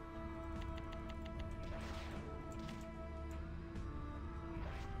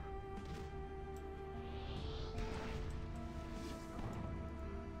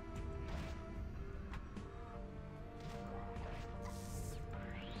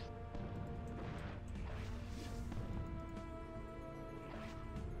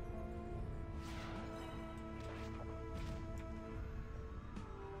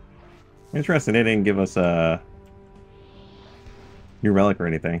 Interesting, they didn't give us a new relic or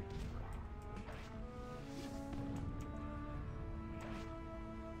anything.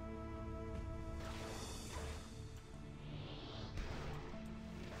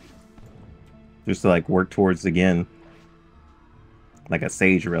 Just to like work towards again, like a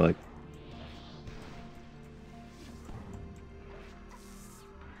sage relic.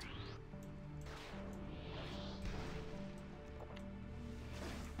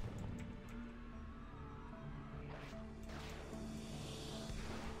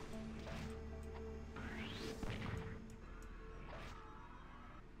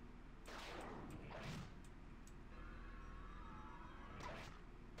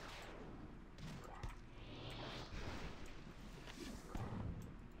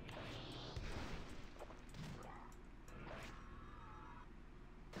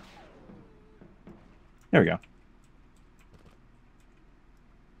 There we go.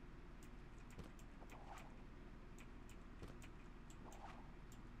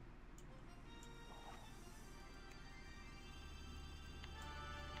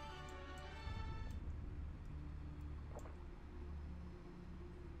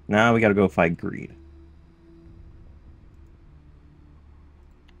 Now we gotta go fight Greed.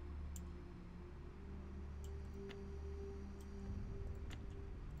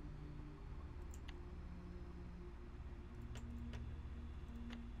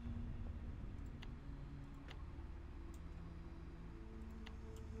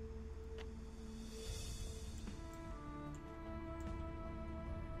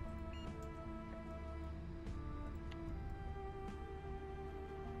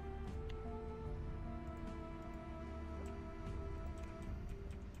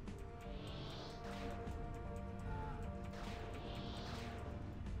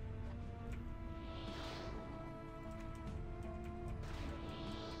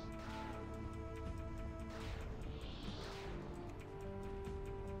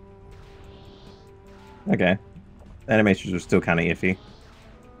 Okay. Animations are still kind of iffy.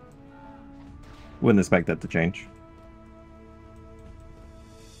 Wouldn't expect that to change.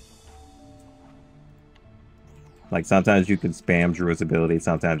 Like, sometimes you can spam Druid's ability,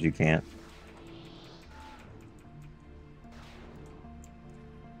 sometimes you can't.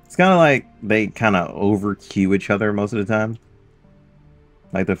 It's kind of like they kind of over-queue each other most of the time.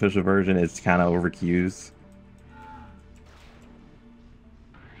 Like, the official version is kind of over-queues.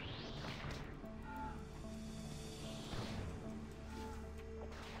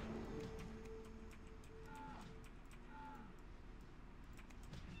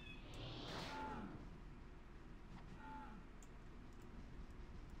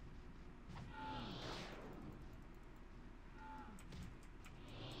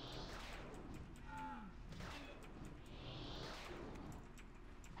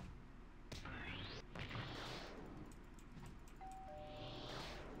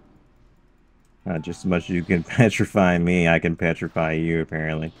 Just as much as you can petrify me, I can petrify you,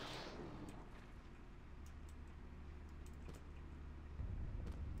 apparently.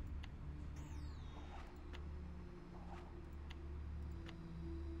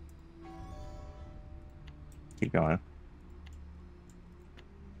 Keep going.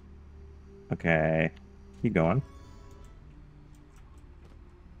 Okay. Keep going.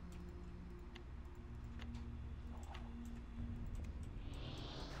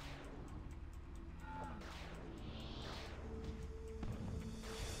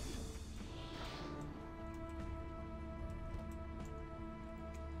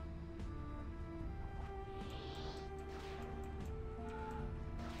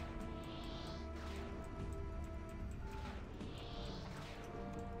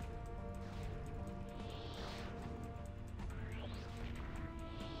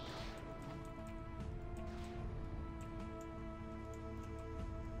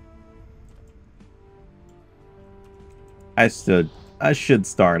 I stood. I should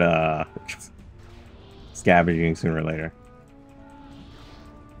start scavenging sooner or later.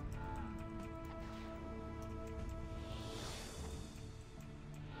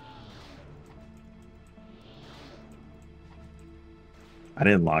 I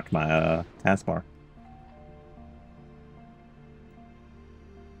didn't lock my taskbar.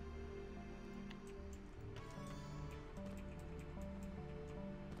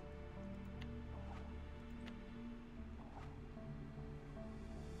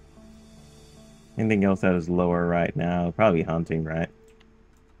 Anything else that is lower right now? Probably hunting, right?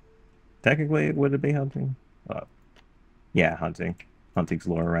 Technically, would it be hunting? Yeah, hunting. Hunting's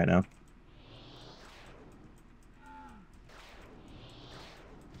lower right now.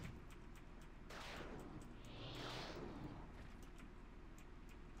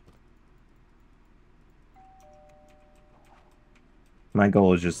 My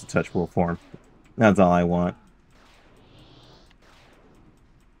goal is just to touch world form. That's all I want.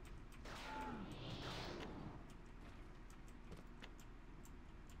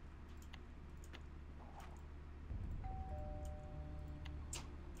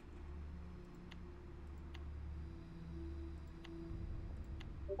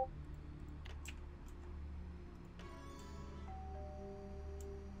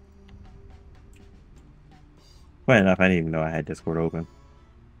 Funny enough, I didn't even know I had Discord open.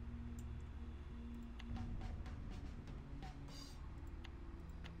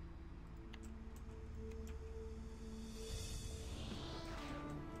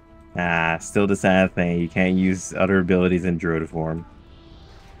 Ah, still the sad thing. You can't use other abilities in Druid form.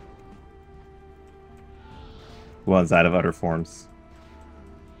 Well, inside of other forms.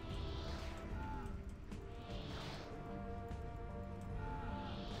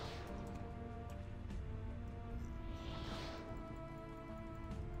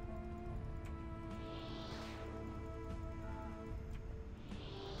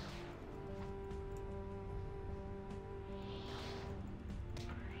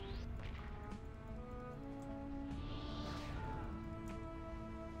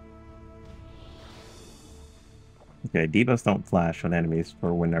 Okay, debuffs don't flash on enemies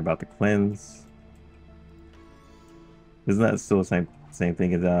for when they're about to cleanse. Isn't that still the same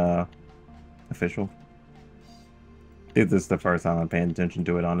thing as official? I think this is the first time I'm paying attention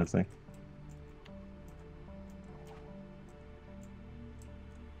to it, honestly.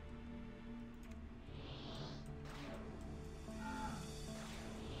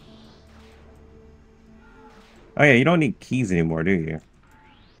 Oh yeah, you don't need keys anymore, do you?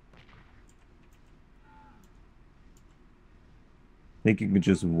 Think you could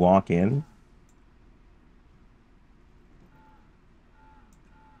just walk in?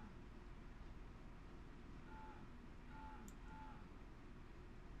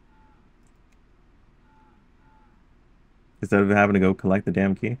 Instead of having to go collect the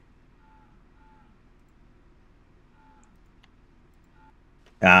damn key.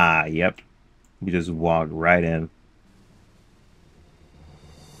 Ah, yep. You just walk right in.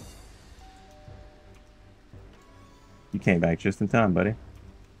 You came back just in time, buddy.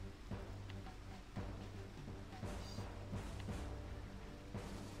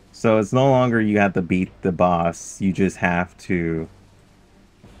 So it's no longer you have to beat the boss. You just have to...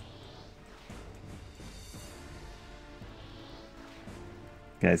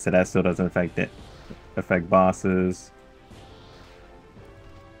 Okay, so that still doesn't affect bosses.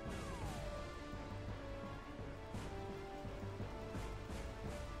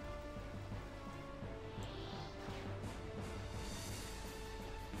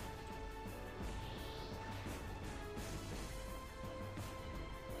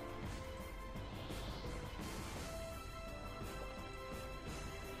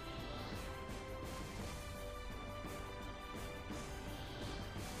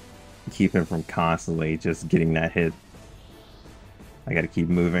 Keep him from constantly just getting that hit. I gotta keep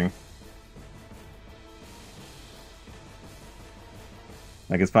moving.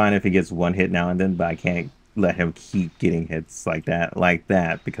 Like, it's fine if he gets one hit now and then, but I can't let him keep getting hits like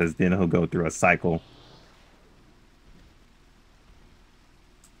that, because then he'll go through a cycle.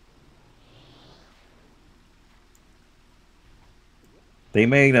 They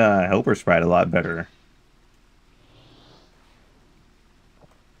made Helper Sprite a lot better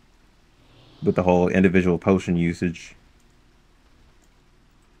with the whole individual potion usage.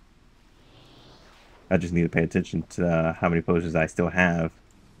 I just need to pay attention to how many potions I still have.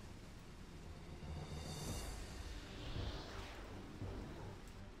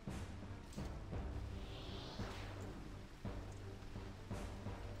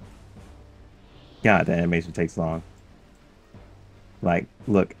 God, the animation takes long. Like,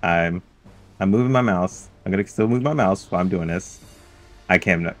 look, I'm moving my mouse. I'm gonna still move my mouse while I'm doing this. I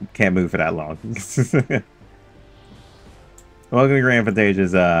can't move for that long. Welcome to Grand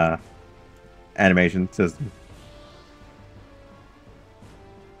Fantasia's animation system.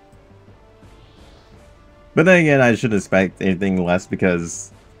 But then again, I shouldn't expect anything less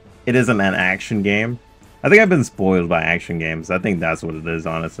because it isn't an action game. I think I've been spoiled by action games. I think that's what it is,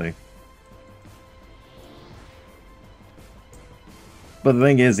 honestly. But the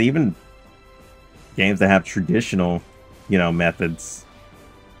thing is, even games that have traditional, methods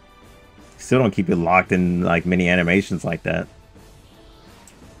still don't keep you locked in like many animations like that.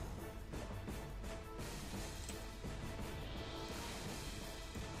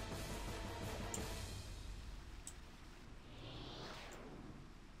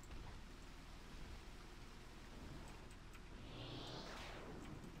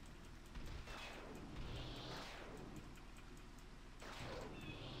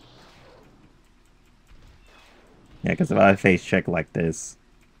 Yeah, because if I face check like this,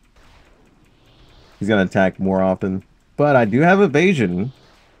 he's gonna attack more often. But I do have evasion,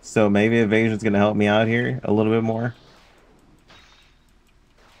 so maybe evasion's gonna help me out here a little bit more.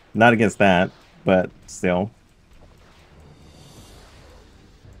 Not against that, but still.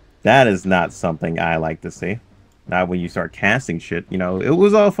 That is not something I like to see. Not when you start casting shit. It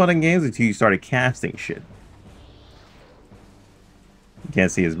was all fun and games until you started casting shit. You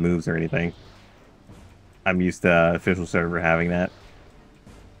can't see his moves or anything. I'm used to official server having that.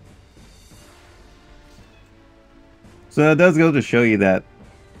 So it does go to show you that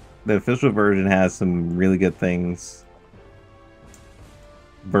the official version has some really good things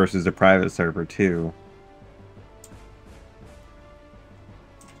versus the private server too.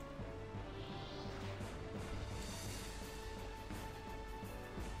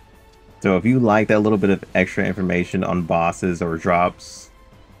 So if you like that little bit of extra information on bosses or drops,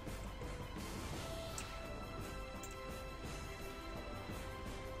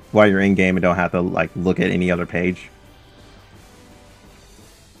 while you're in game and don't have to like look at any other page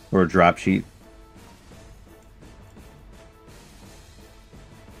or a drop sheet,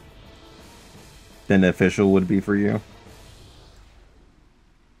 then the official would be for you.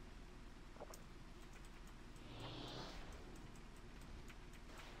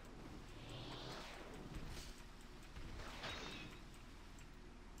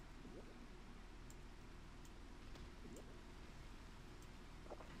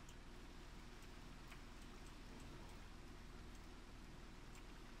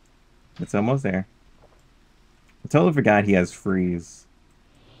 It's almost there. I totally forgot he has freeze.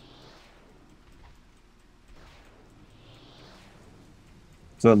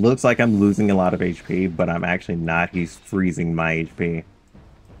 So it looks like I'm losing a lot of HP, but I'm actually not. He's freezing my HP.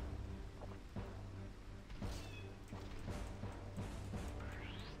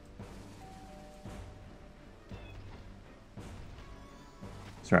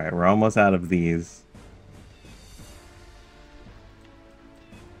 That's right. We're almost out of these.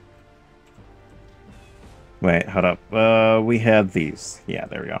 Wait, hold up. We have these. Yeah,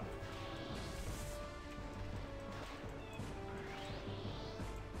 there we go.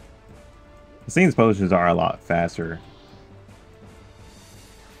 These potions are a lot faster.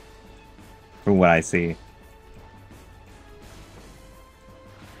 From what I see.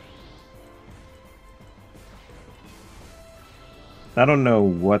 I don't know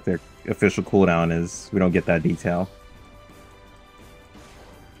what their official cooldown is. We don't get that detail.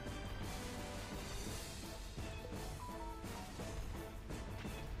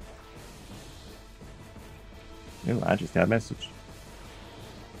 Ooh, I just got a message.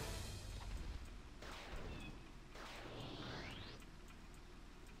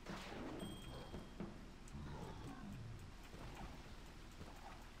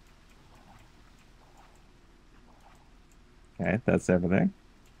 Okay, that's everything.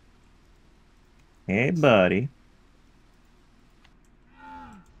 Hey, buddy.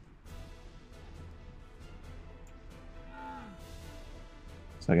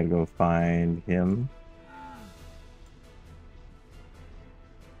 So I gotta go find him.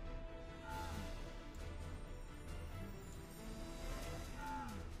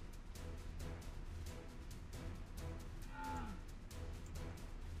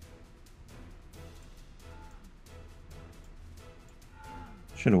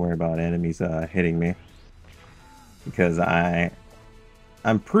 Shouldn't worry about enemies hitting me. Because I'm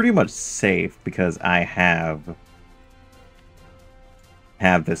pretty much safe because I have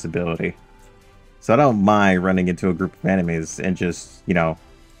this ability. So I don't mind running into a group of enemies and just, you know,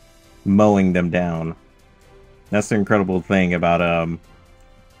 mowing them down. That's the incredible thing about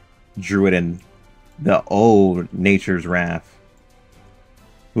Druid and the old Nature's Wrath.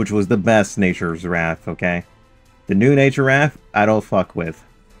 Which was the best Nature's Wrath, okay? The new Nature Wrath, I don't fuck with.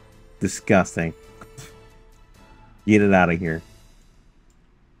 Disgusting. Get it out of here.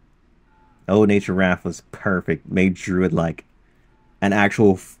 Old Nature Wrath was perfect. Made Druid like an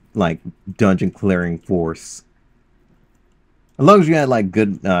actual like dungeon clearing force. As long as you had like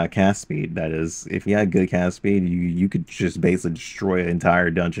good cast speed, that is. If you had good cast speed, you could just basically destroy an entire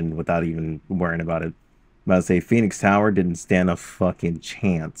dungeon without even worrying about it. But I'd say Phoenix Tower didn't stand a fucking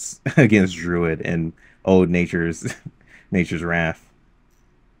chance against Druid and old Nature's Wrath.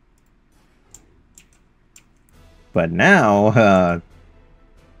 But now,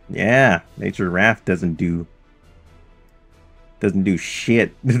 yeah, Nature's Wrath doesn't do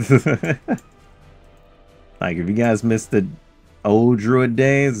shit. Like, if you guys missed the old Druid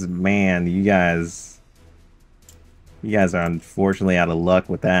days, man, you guys are unfortunately out of luck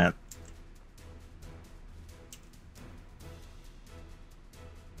with that.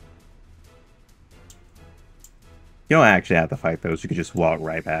 You don't actually have to fight those. You could just walk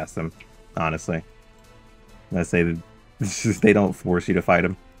right past them, honestly. I say that they don't force you to fight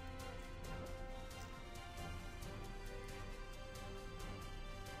them.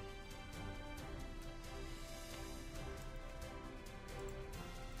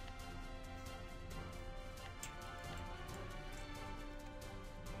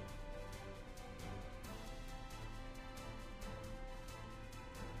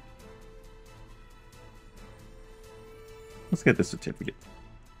 Let's get the certificate.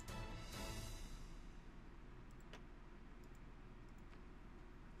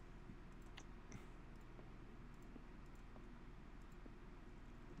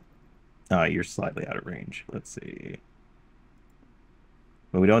 You're slightly out of range. Let's see.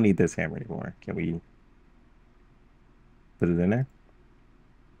 But we don't need this hammer anymore. Can we put it in there?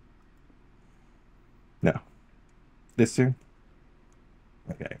 No. This too?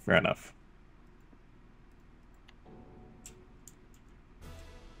 Okay, fair enough.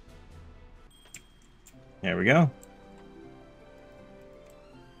 There we go.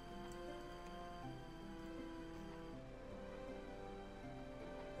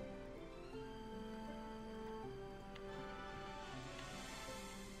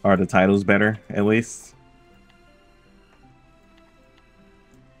 Are the titles better, at least?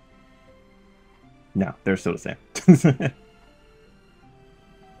 No, they're still the same.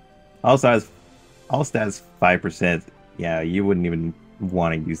 All stats 5%. Yeah, you wouldn't even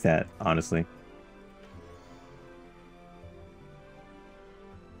want to use that, honestly.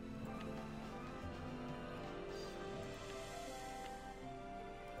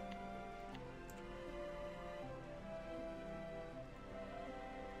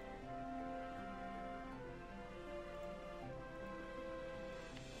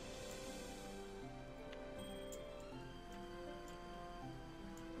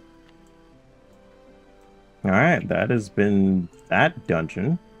 Alright, that has been that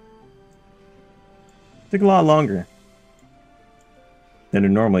dungeon. Took a lot longer than it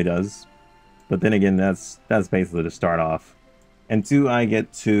normally does. But then again, that's basically to start off. Until I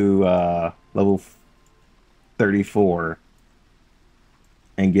get to level 34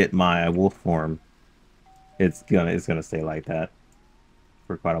 and get my wolf form, it's gonna stay like that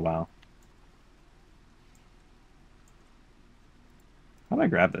for quite a while. How do I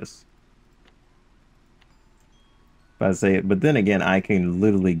grab this? But then again, I can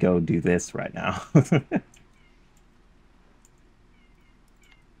literally go do this right now.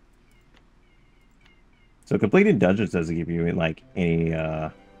 So completing dungeons doesn't give you like any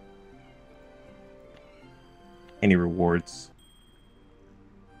rewards.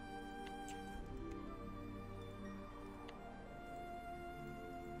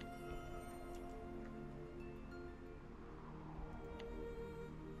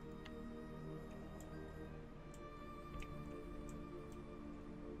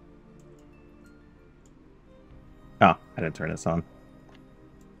 Oh, I didn't turn this on.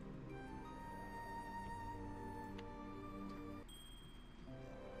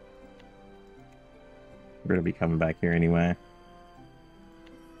 We're gonna be coming back here anyway.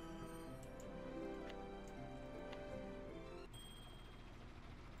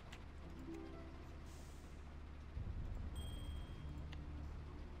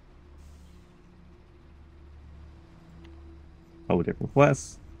 Whole different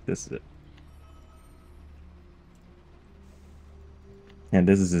quests. This is it. And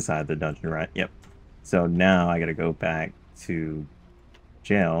this is inside the dungeon, right? Yep. So now I gotta go back to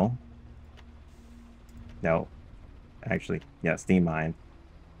jail. No. Actually, yeah, Steam Mine.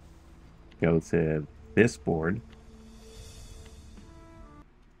 Go to this board.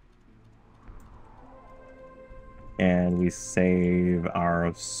 And we save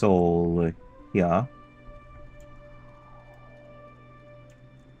our soul here.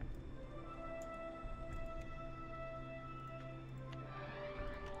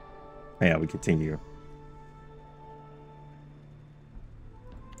 Yeah, we continue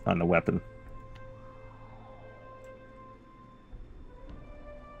on the weapon.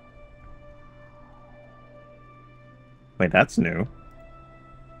 Wait, that's new.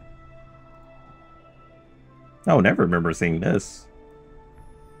 Oh, never remember seeing this.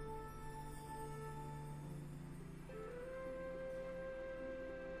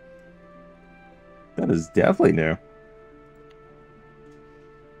 That is definitely new.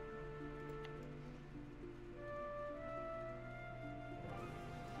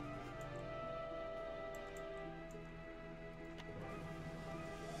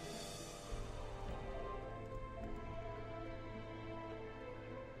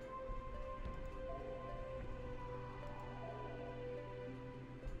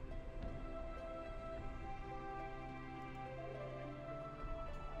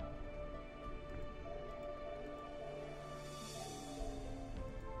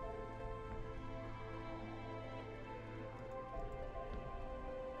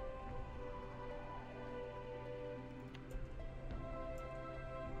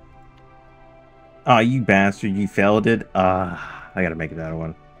 Oh, you bastard, you failed it. I gotta make another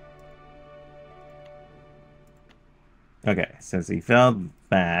one. Okay, since he failed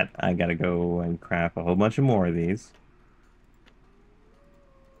that, I gotta go and craft a whole bunch of more of these.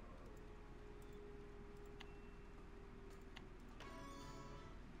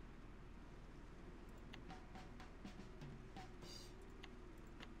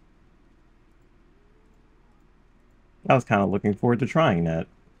 I was kind of looking forward to trying that.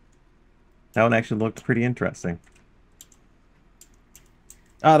 That one actually looked pretty interesting.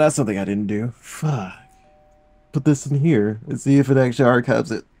 Oh, that's something I didn't do. Fuck. Put this in here and see if it actually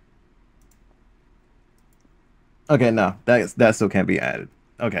archives it. Okay, no, that still can't be added.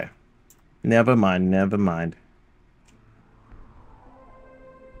 Okay. Never mind, never mind.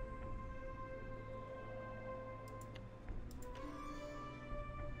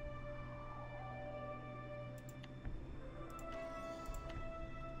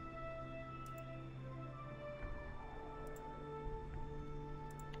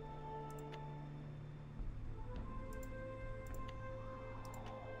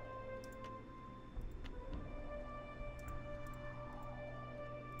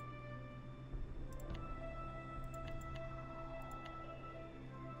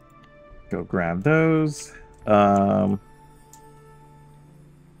 Go grab those.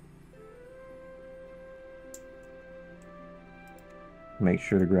 Make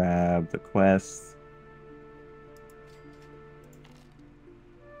sure to grab the quest.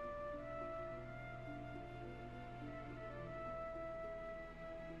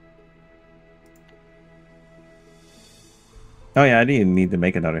 Oh yeah, I didn't need to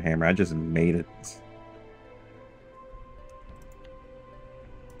make another hammer. I just made it.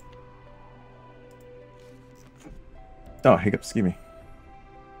 Oh, hiccup, excuse me.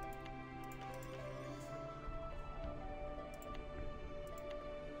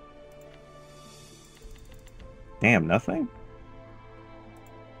 Damn, nothing?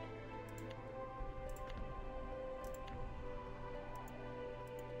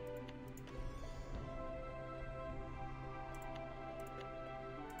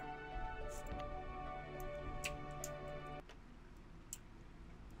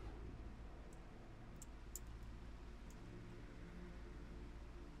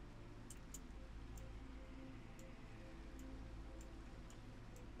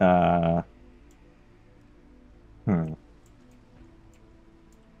 Uh, hmm.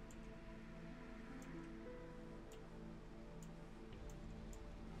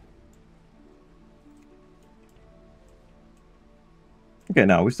 Okay,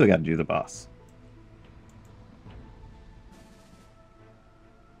 no, we still got to do the boss.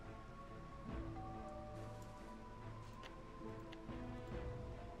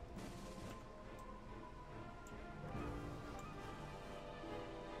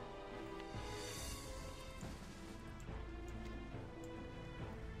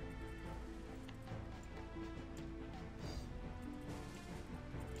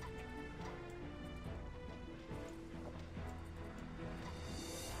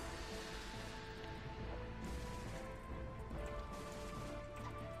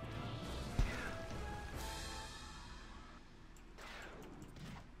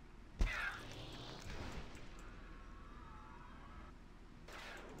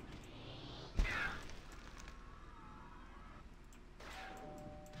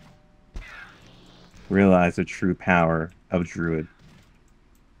 Realize the true power of Druid.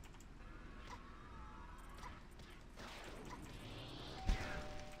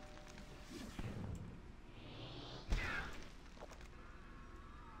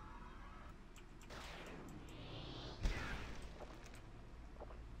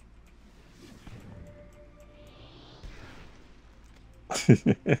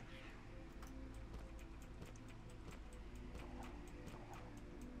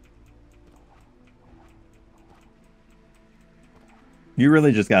 You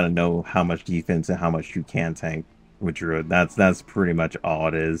really just got to know how much defense and how much you can tank with Druid. That's pretty much all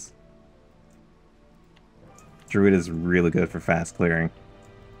it is. Druid is really good for fast clearing.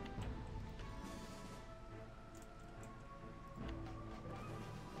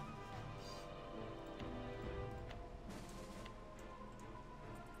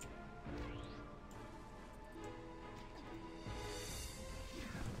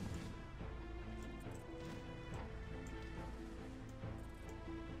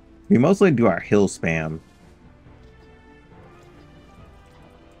 We mostly do our hill spam.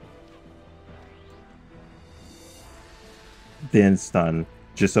 Then stun,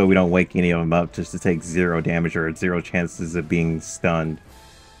 just so we don't wake any of them up, just to take 0 damage or 0 chances of being stunned.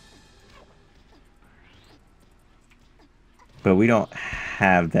 But we don't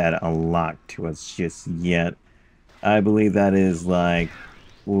have that unlocked to us just yet. I believe that is like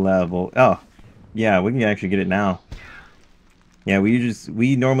level... Oh, yeah, we can actually get it now. Yeah,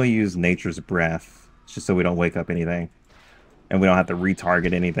 we normally use Nature's Breath, just so we don't wake up anything. And we don't have to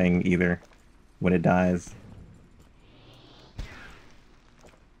retarget anything either when it dies.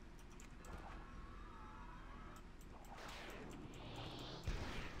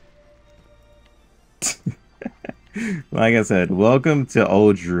 Like I said, welcome to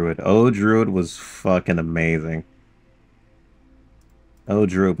Old Druid. Old Druid was fucking amazing. Old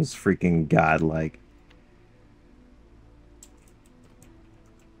Druid was freaking godlike.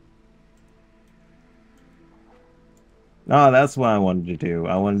 Oh, that's what I wanted to do.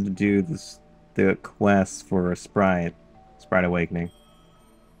 I wanted to do the quest for a Sprite Awakening.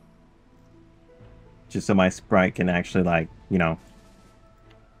 Just so my Sprite can actually, like, you know,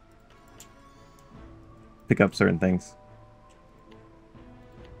 pick up certain things.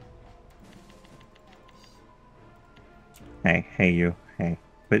 Hey you. Hey.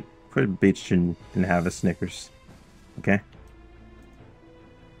 Quit bitching and have a Snickers. Okay?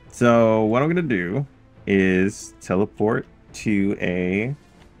 So, what I'm gonna do is teleport to a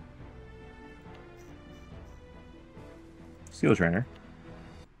skill trainer.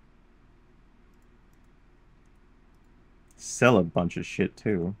 Sell a bunch of shit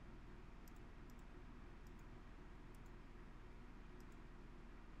too.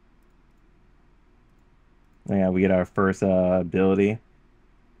 Yeah, we get our first ability.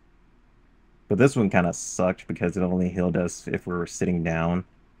 But this one kind of sucked because it only healed us if we were sitting down.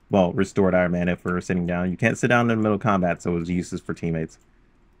 well, restored our mana for sitting down. You can't sit down in the middle of combat, so it was useless for teammates.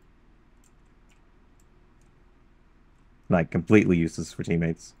 Like, completely useless for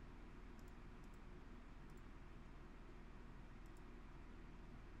teammates.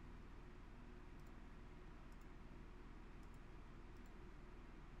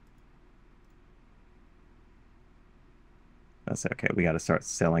 That's okay. We got to start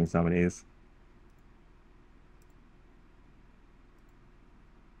selling some of these.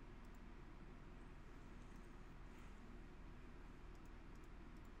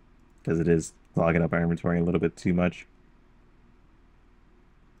 Because it is clogging up our inventory a little bit too much.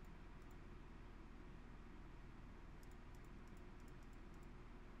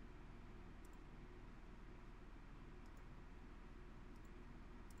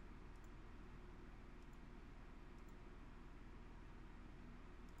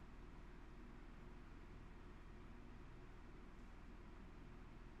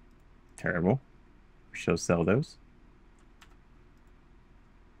 Terrible. We shall sell those.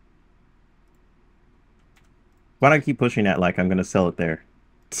 Why do I keep pushing that like I'm going to sell it there?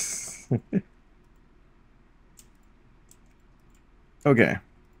 Okay.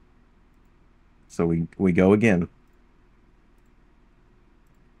 So we go again.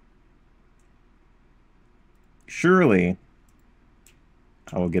 Surely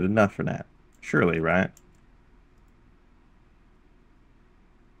I will get enough for that. Surely, right?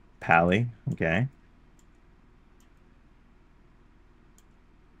 Pally. Okay.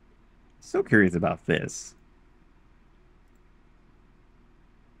 So curious about this.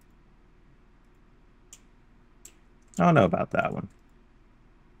 I don't know about that one.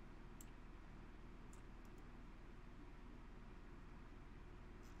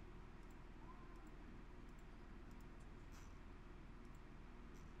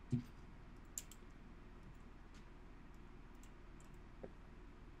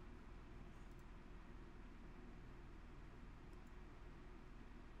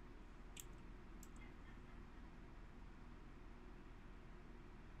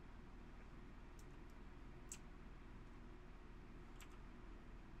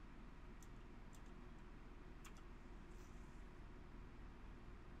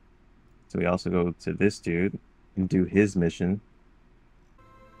 So we also go to this dude and do his mission.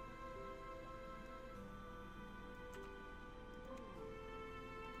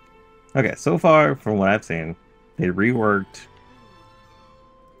 Okay, so far from what I've seen, they reworked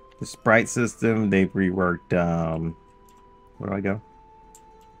the sprite system. They've reworked, where do I go?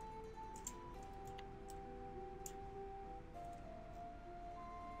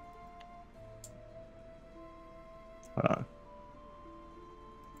 Hold on.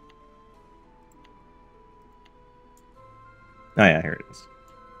 Oh yeah, here it is.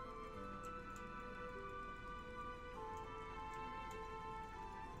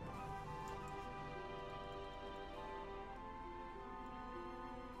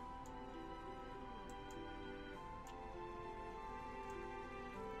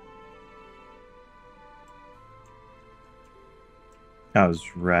 I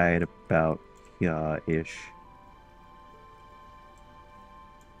was right about ish.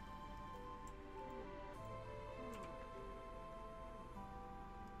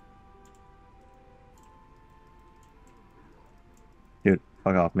 Dude,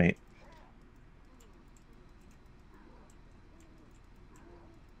 fuck off, mate.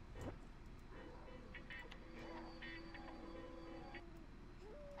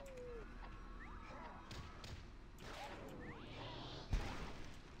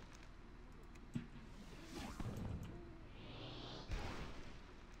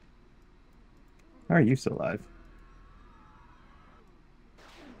 How are you still alive?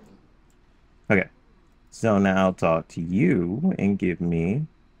 Okay. So now I'll talk to you and give me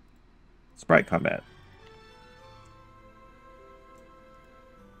sprite combat.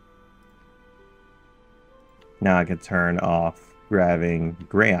 Now I can turn off grabbing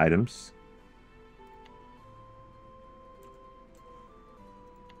gray items.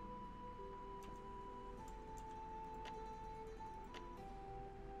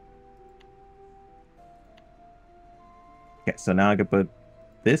 Okay, so now I can put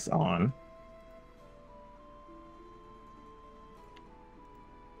this on.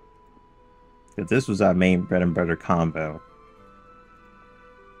 Because this was our main bread and butter combo.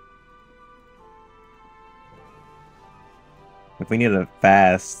 If we needed a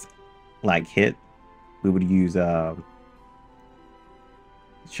fast, like, hit, we would use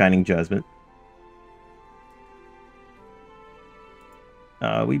Shining Judgment.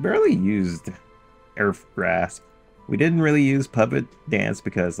 We barely used Earth Grasp. We didn't really use Puppet Dance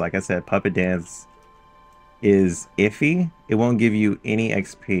because, like I said, Puppet Dance is iffy. It won't give you any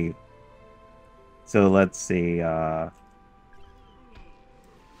XP. So let's see. How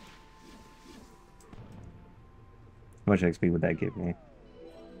much XP would that give me?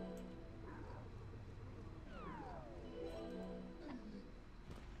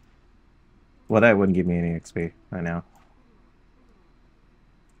 Well, that wouldn't give me any XP right now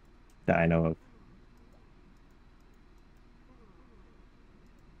that I know of.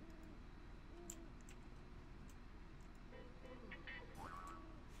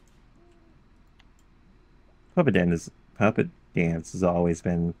 Puppet dance has always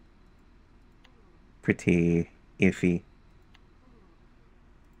been pretty iffy.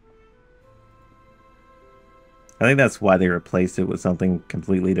 I think that's why they replaced it with something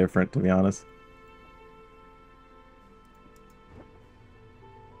completely different, to be honest.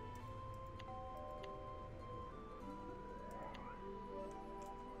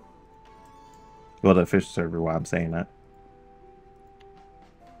 Well, the official server, why I'm saying that.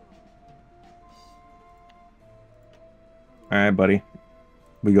 Alright, buddy.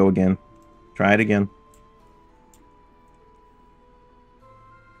 We go again. Try it again.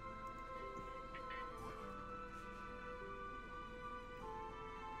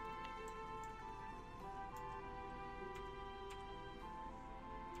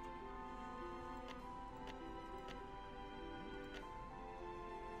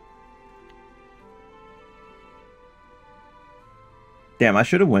 Damn, I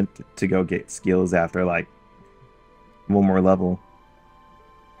should have went to go get skills after, like, one more level.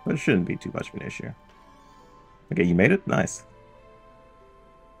 But it shouldn't be too much of an issue. Okay, you made it? Nice.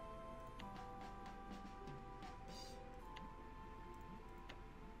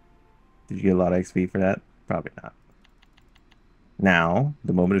 Did you get a lot of XP for that? Probably not. Now,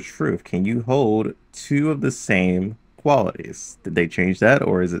 the moment of truth. Can you hold two of the same qualities? Did they change that,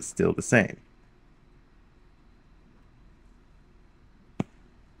 or is it still the same?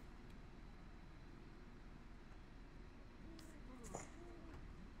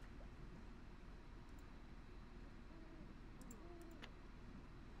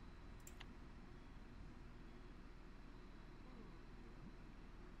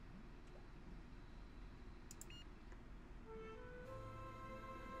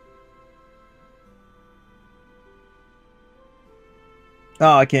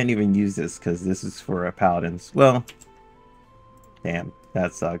 Oh, I can't even use this because this is for a paladins. Well, damn,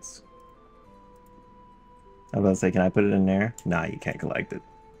 that sucks. I was about to say, can I put it in there? Nah, you can't collect it.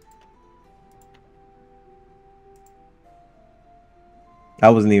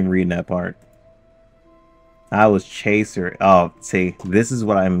 I wasn't even reading that part. I was chaser. Oh, see, this is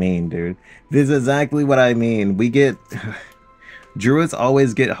what I mean, dude. This is exactly what I mean. We get... Druids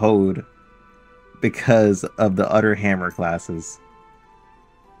always get hoed because of the utter hammer classes.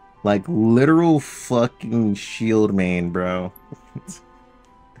 Like, literal fucking shield main, bro.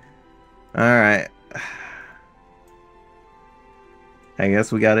 Alright. I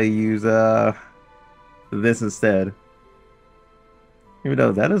guess we gotta use, this instead. Even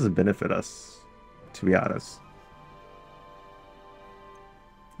though that doesn't benefit us, to be honest.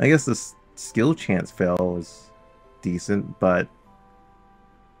 I guess the skill chance fail is decent, but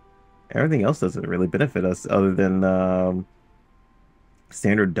everything else doesn't really benefit us other than,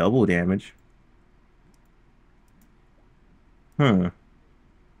 standard double damage. Damn.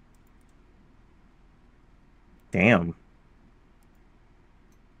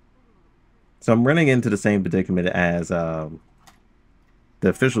 So I'm running into the same predicament as the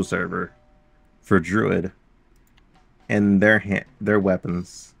official server for Druid and their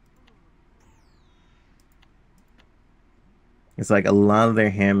weapons. It's like a lot of their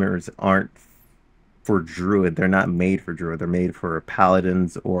hammers aren't for Druid. They're not made for Druid. They're made for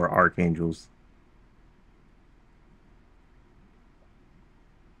paladins or archangels.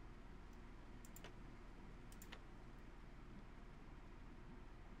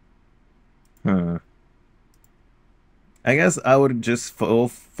 I guess I would just full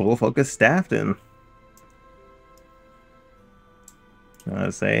focus staff then.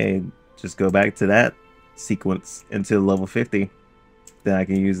 I say just go back to that sequence until level 50. Then I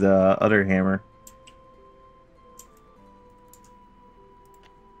can use the other hammer.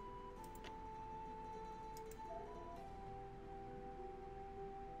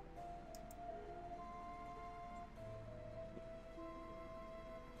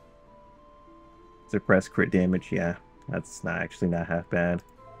 Suppress crit damage, yeah. That's not actually not half bad.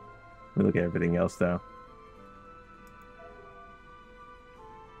 Let me look at everything else though.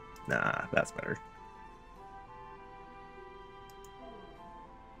 Nah, that's better.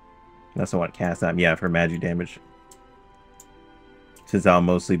 That's what I want to cast out. Yeah, for magic damage. Since I'll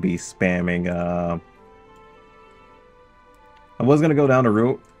mostly be spamming I was gonna go down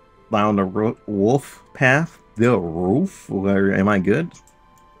the wolf path, the roof. Where am I good?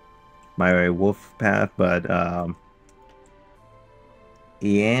 My wolf path, but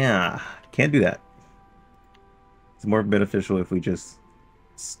yeah, can't do that. It's more beneficial if we just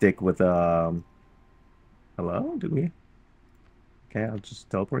stick with hello? Do we? Okay, I'll just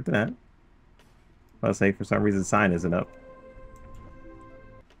teleport to that. I'll say for some reason sign isn't up.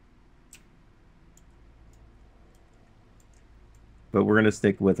 But we're gonna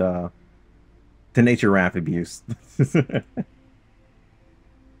stick with to nature wrath abuse.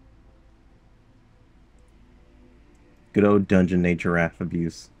 Good old dungeon nature wrath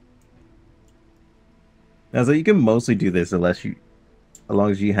abuse. Now, so you can mostly do this as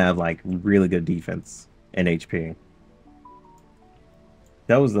long as you have like really good defense and HP.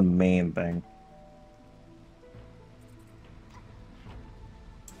 That was the main thing.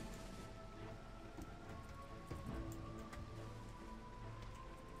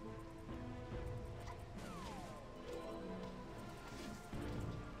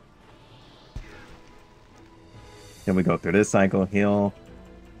 Then we go through this cycle: heal,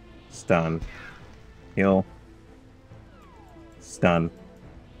 stun, heal, stun,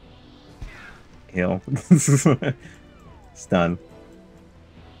 heal, stun,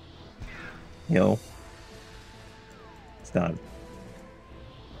 heal, stun.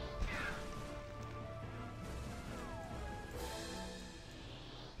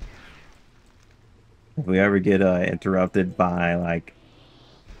 If we ever get interrupted by like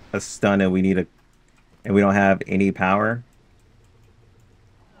a stun and we don't have any power,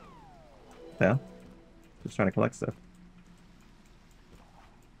 well, just trying to collect stuff.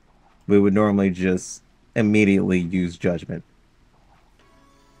 We would normally just immediately use Judgment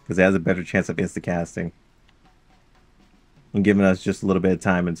because it has a better chance of insta casting and giving us just a little bit of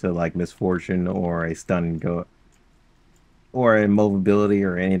time until like Misfortune or a stun go, or immovability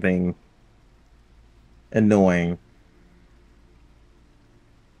or anything annoying.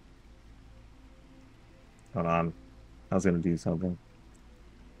 Hold on, I was gonna do something.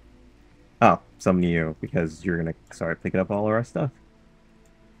 Oh, summon you because you're gonna start picking up all of our stuff.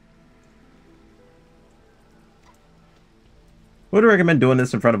 Would recommend doing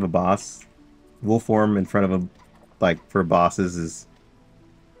this in front of a boss. Wolf form in front of a, like, for bosses is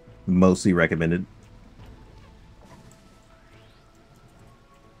mostly recommended.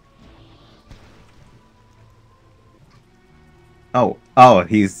 Oh,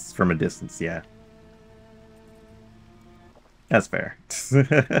 he's from a distance, yeah. That's fair.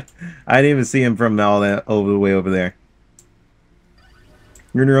 I didn't even see him from all that over the way over there.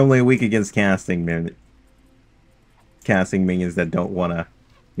 You're normally weak against casting minions that don't want to,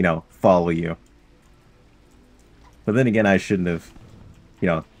 you know, follow you. But then again, I shouldn't have, you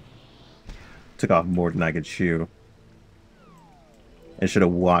know, took off more than I could chew. And should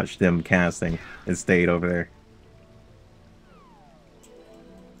have watched them casting and stayed over there.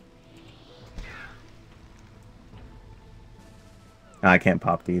 I can't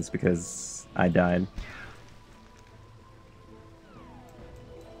pop these because I died.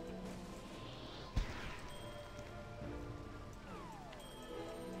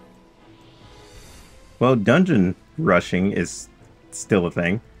 Well, dungeon rushing is still a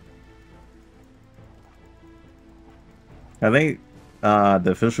thing. I think the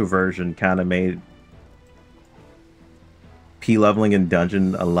official version kind of made P-leveling in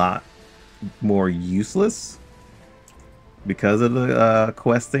dungeon a lot more useless because of the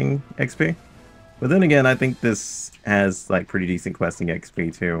questing XP. But then again, I think this has like pretty decent questing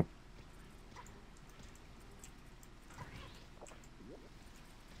XP too.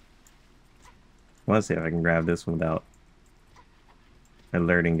 I want to see if I can grab this one without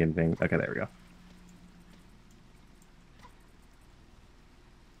alerting anything. Okay, there we go.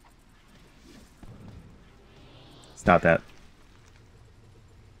 Stop that.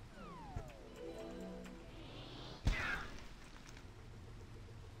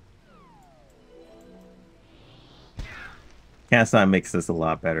 Cast Iron makes this a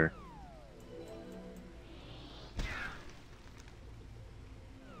lot better.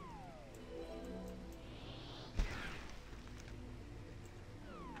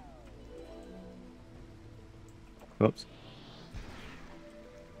 Oops.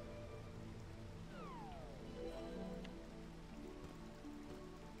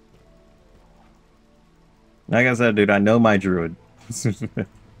 Like I said, dude, I know my druid.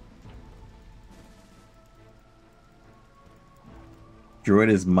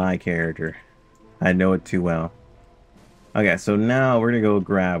 Druid is my character. I know it too well. Okay, so now we're gonna go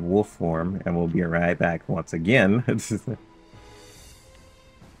grab wolf form, and we'll be right back once again.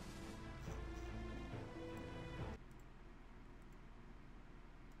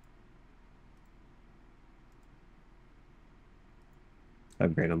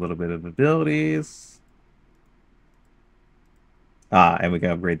 Upgrade a little bit of abilities. Ah, and we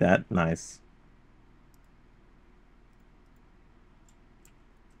can upgrade that. Nice.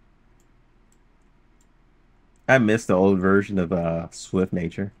 I missed the old version of Swift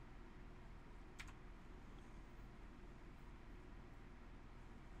Nature.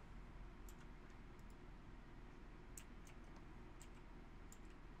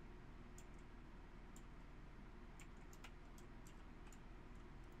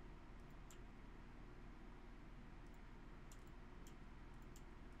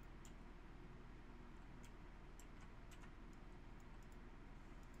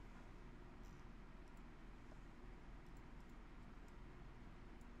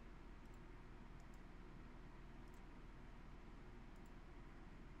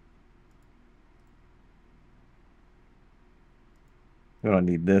 We don't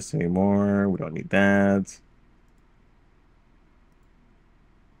need this anymore. We don't need that.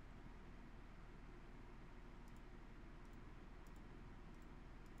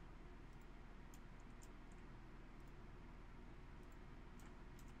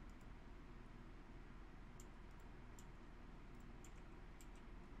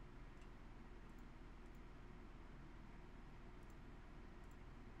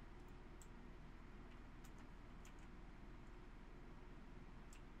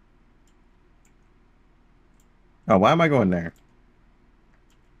 Oh, why am I going there?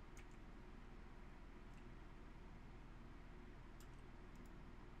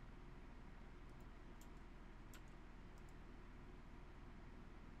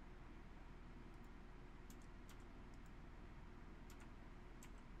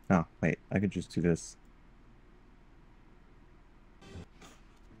 Oh, wait. I could just do this.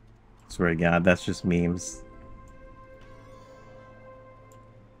 Swear to God, that's just memes.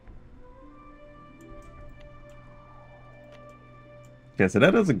 Okay, so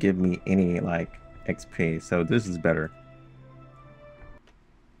that doesn't give me any, like, XP, so this is better.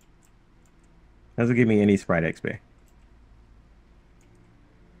 Doesn't give me any sprite XP.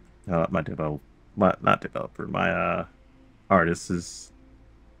 Not developer, my artist is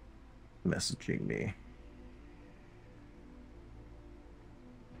messaging me.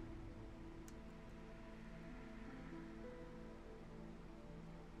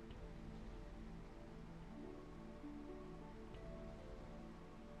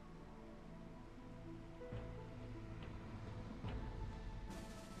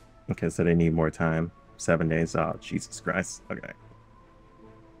 Okay, so they need more time. 7 days. Oh, Jesus Christ. Okay.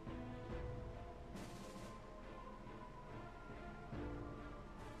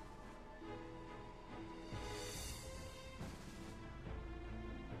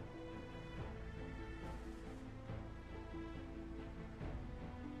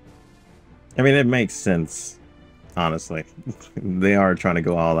 I mean, it makes sense, honestly. They are trying to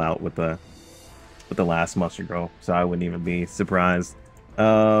go all out with the last muster girl, so I wouldn't even be surprised.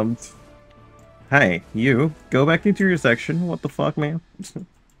 Um, hey, you go back into your section. What the fuck, man?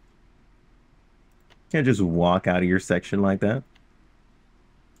 Can't just walk out of your section like that.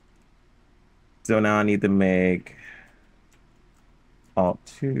 So now I need to make Alt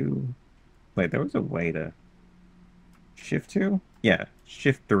 2. Wait, there was a way to Shift 2? Yeah,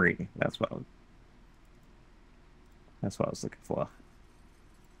 Shift 3. That's what I was looking for.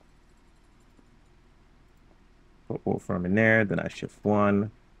 Put Wolfram in there, then I Shift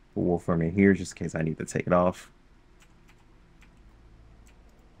 1. Put Wolfram in here just in case I need to take it off.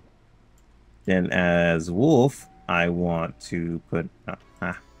 Then as Wolf, I want to put...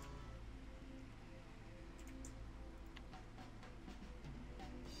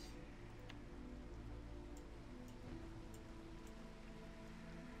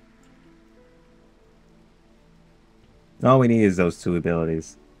 All we need is those two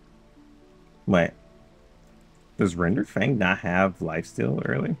abilities. Wait. Does Rendered Fang not have lifesteal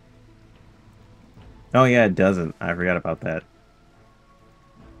early? Oh yeah, it doesn't. I forgot about that.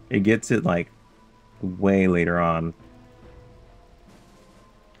 It gets it like way later on.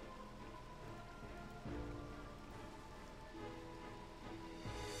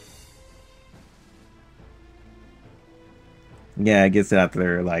 Yeah, it gets it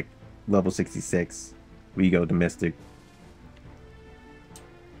after like level 66. We go to Mystic.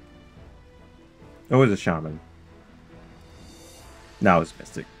 Oh, it's a Shaman. No, it's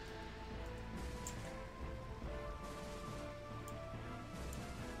Mystic.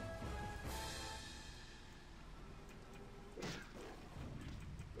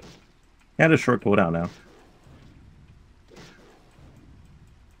 Had a short cooldown now.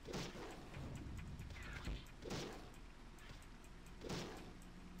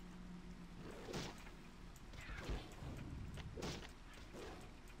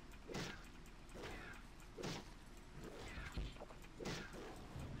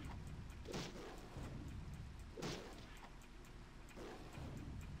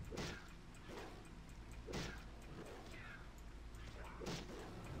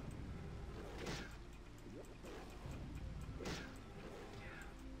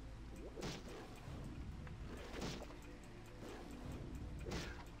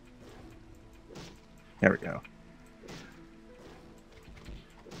 There we go.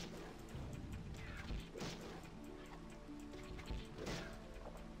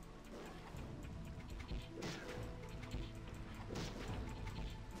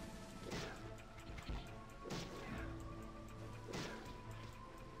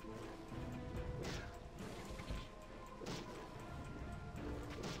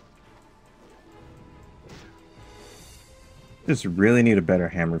 Just really need a better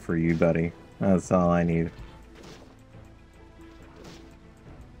hammer for you, buddy. That's all I need.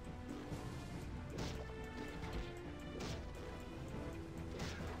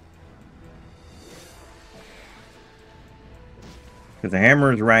 Because the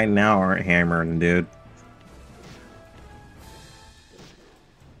hammers right now aren't hammering, dude.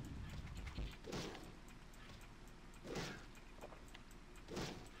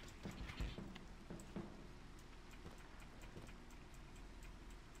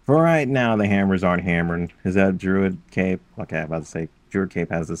 For right now, the hammers aren't hammering. Is that Druid Cape? Okay, I'm about to say Druid Cape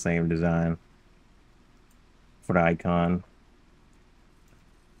has the same design for the icon.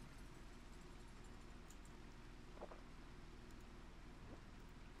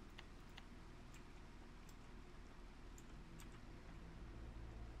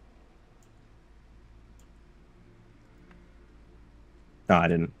 No, I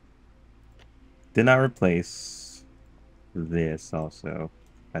didn't. Did not replace this also,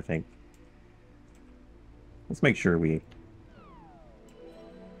 I think. Let's make sure we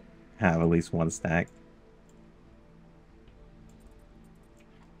have at least one stack.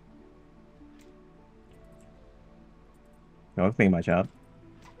 No, it's made my job.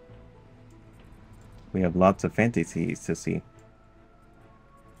 We have lots of fantasies to see.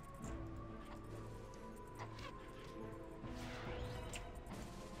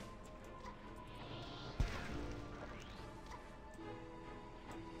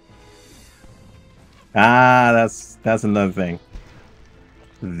 Ah, that's another thing.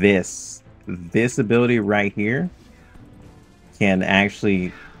 This ability right here can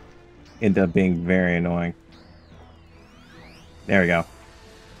actually end up being very annoying. There we go.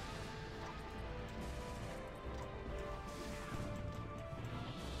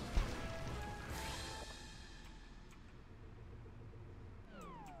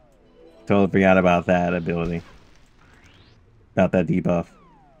 Totally forgot about that ability. About that debuff.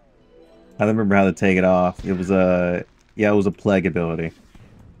 I don't remember how to take it off. It was a... Yeah, it was a plague ability.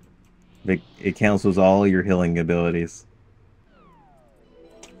 It cancels all your healing abilities.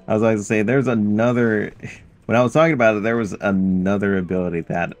 I was like to say, there's another... When I was talking about it, there was another ability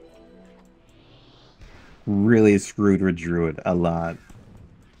that really screwed with Druid a lot.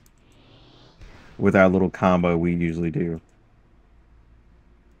 With our little combo we usually do.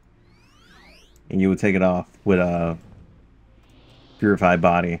 And you would take it off with a Purified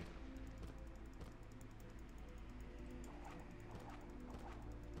Body.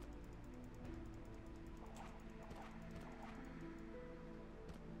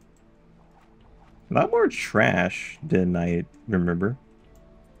 A lot more trash than I remember.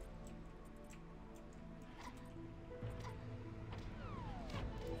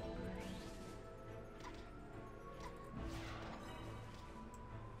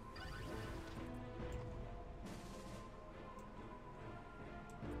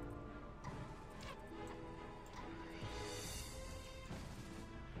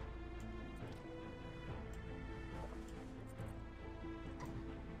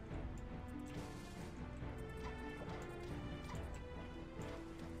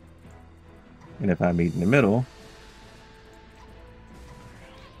 And if I meet in the middle,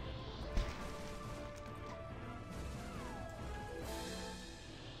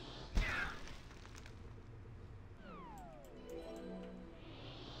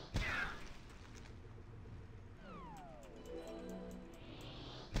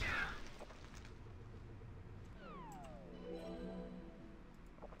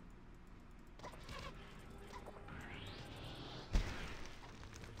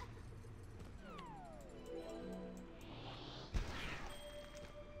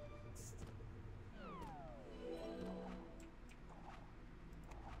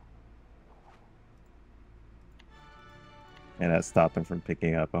 and that stopped him from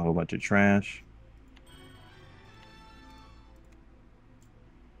picking up a whole bunch of trash.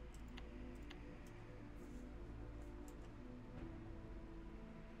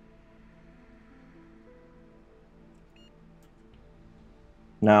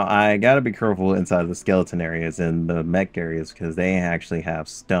 Now, I gotta be careful inside the skeleton areas and the mech areas because they actually have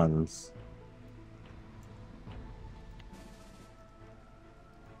stuns.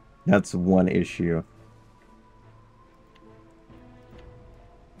 That's one issue.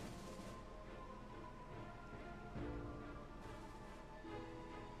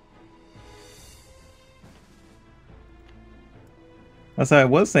 That's why I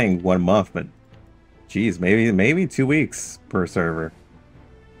was saying 1 month, but geez, maybe 2 weeks per server.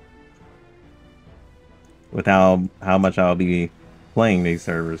 With how much I'll be playing these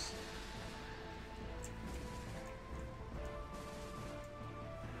servers.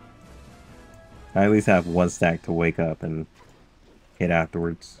 I at least have one stack to wake up and hit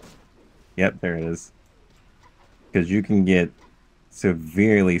afterwards. Yep, there it is. Because you can get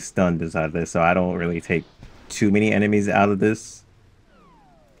severely stunned inside this, so I don't really take too many enemies out of this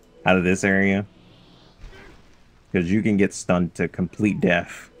area. Because you can get stunned to complete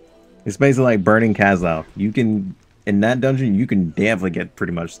death. It's basically like burning Kazlau. You can, in that dungeon, you can definitely get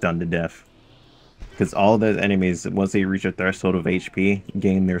pretty much stunned to death. Because all those enemies, once they reach a threshold of HP,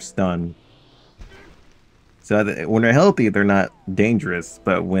 gain their stun. So when they're healthy, they're not dangerous.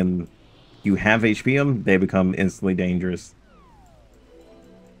 But when you have HP them, they become instantly dangerous.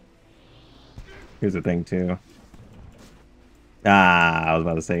 Here's the thing, too. I was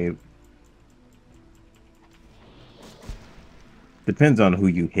about to say... Depends on who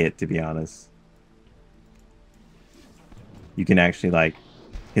you hit, to be honest. You can actually, like,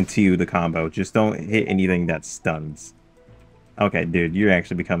 continue the combo. Just don't hit anything that stuns. Okay, dude, you're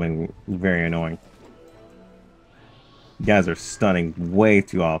actually becoming very annoying. You guys are stunning way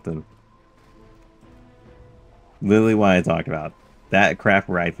too often. Literally what I talk about. That crap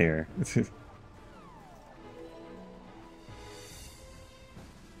right there.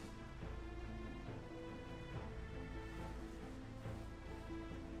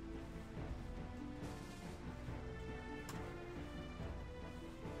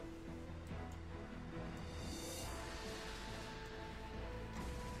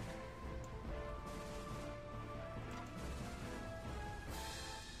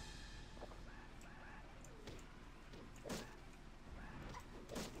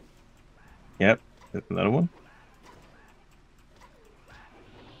 Yep, another one.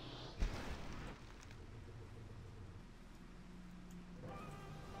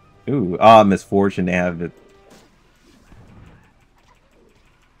 Ooh, misfortune to have it.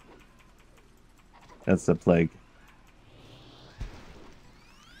 That's a plague.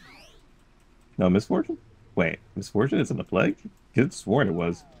 No, misfortune? Wait, misfortune isn't a plague? Could have sworn it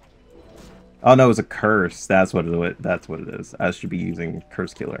was. Oh no, it was a curse. That's what it is. I should be using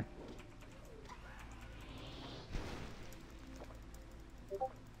Curse Killer.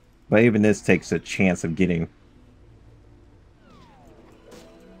 But even this takes a chance of getting.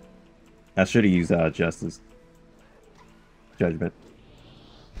 I should have used Justice. Judgment.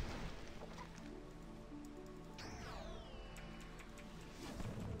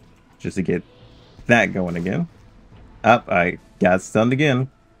 Just to get that going again. Up, I got stunned again.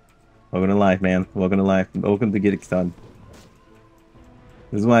 Welcome to life, man. Welcome to life. Welcome to getting stunned.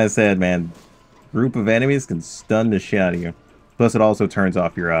 This is why I said, man, group of enemies can stun the shit out of you. Plus, it also turns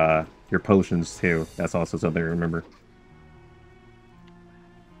off your potions too. That's also something to remember.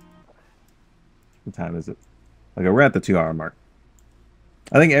 What time is it? Okay, we're at the 2-hour mark.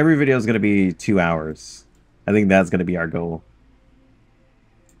 I think every video is going to be 2 hours. I think that's going to be our goal.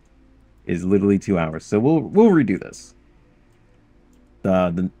 Is literally 2 hours. So we'll redo this.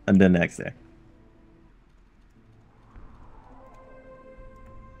 The next day.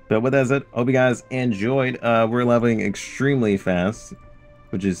 But with that said, hope you guys enjoyed. We're leveling extremely fast,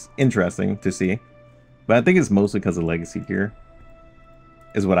 which is interesting to see. But I think it's mostly because of Legacy here,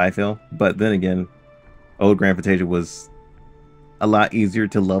 is what I feel. But then again, old Grand Fantasia was a lot easier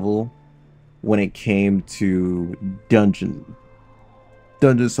to level when it came to dungeon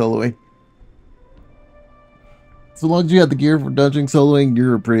soloing. So long as you have the gear for dungeon soloing,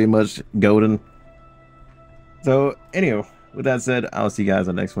 you're pretty much golden. So, anyway, with that said, I'll see you guys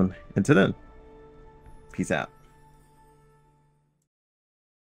on the next one. Until then, peace out.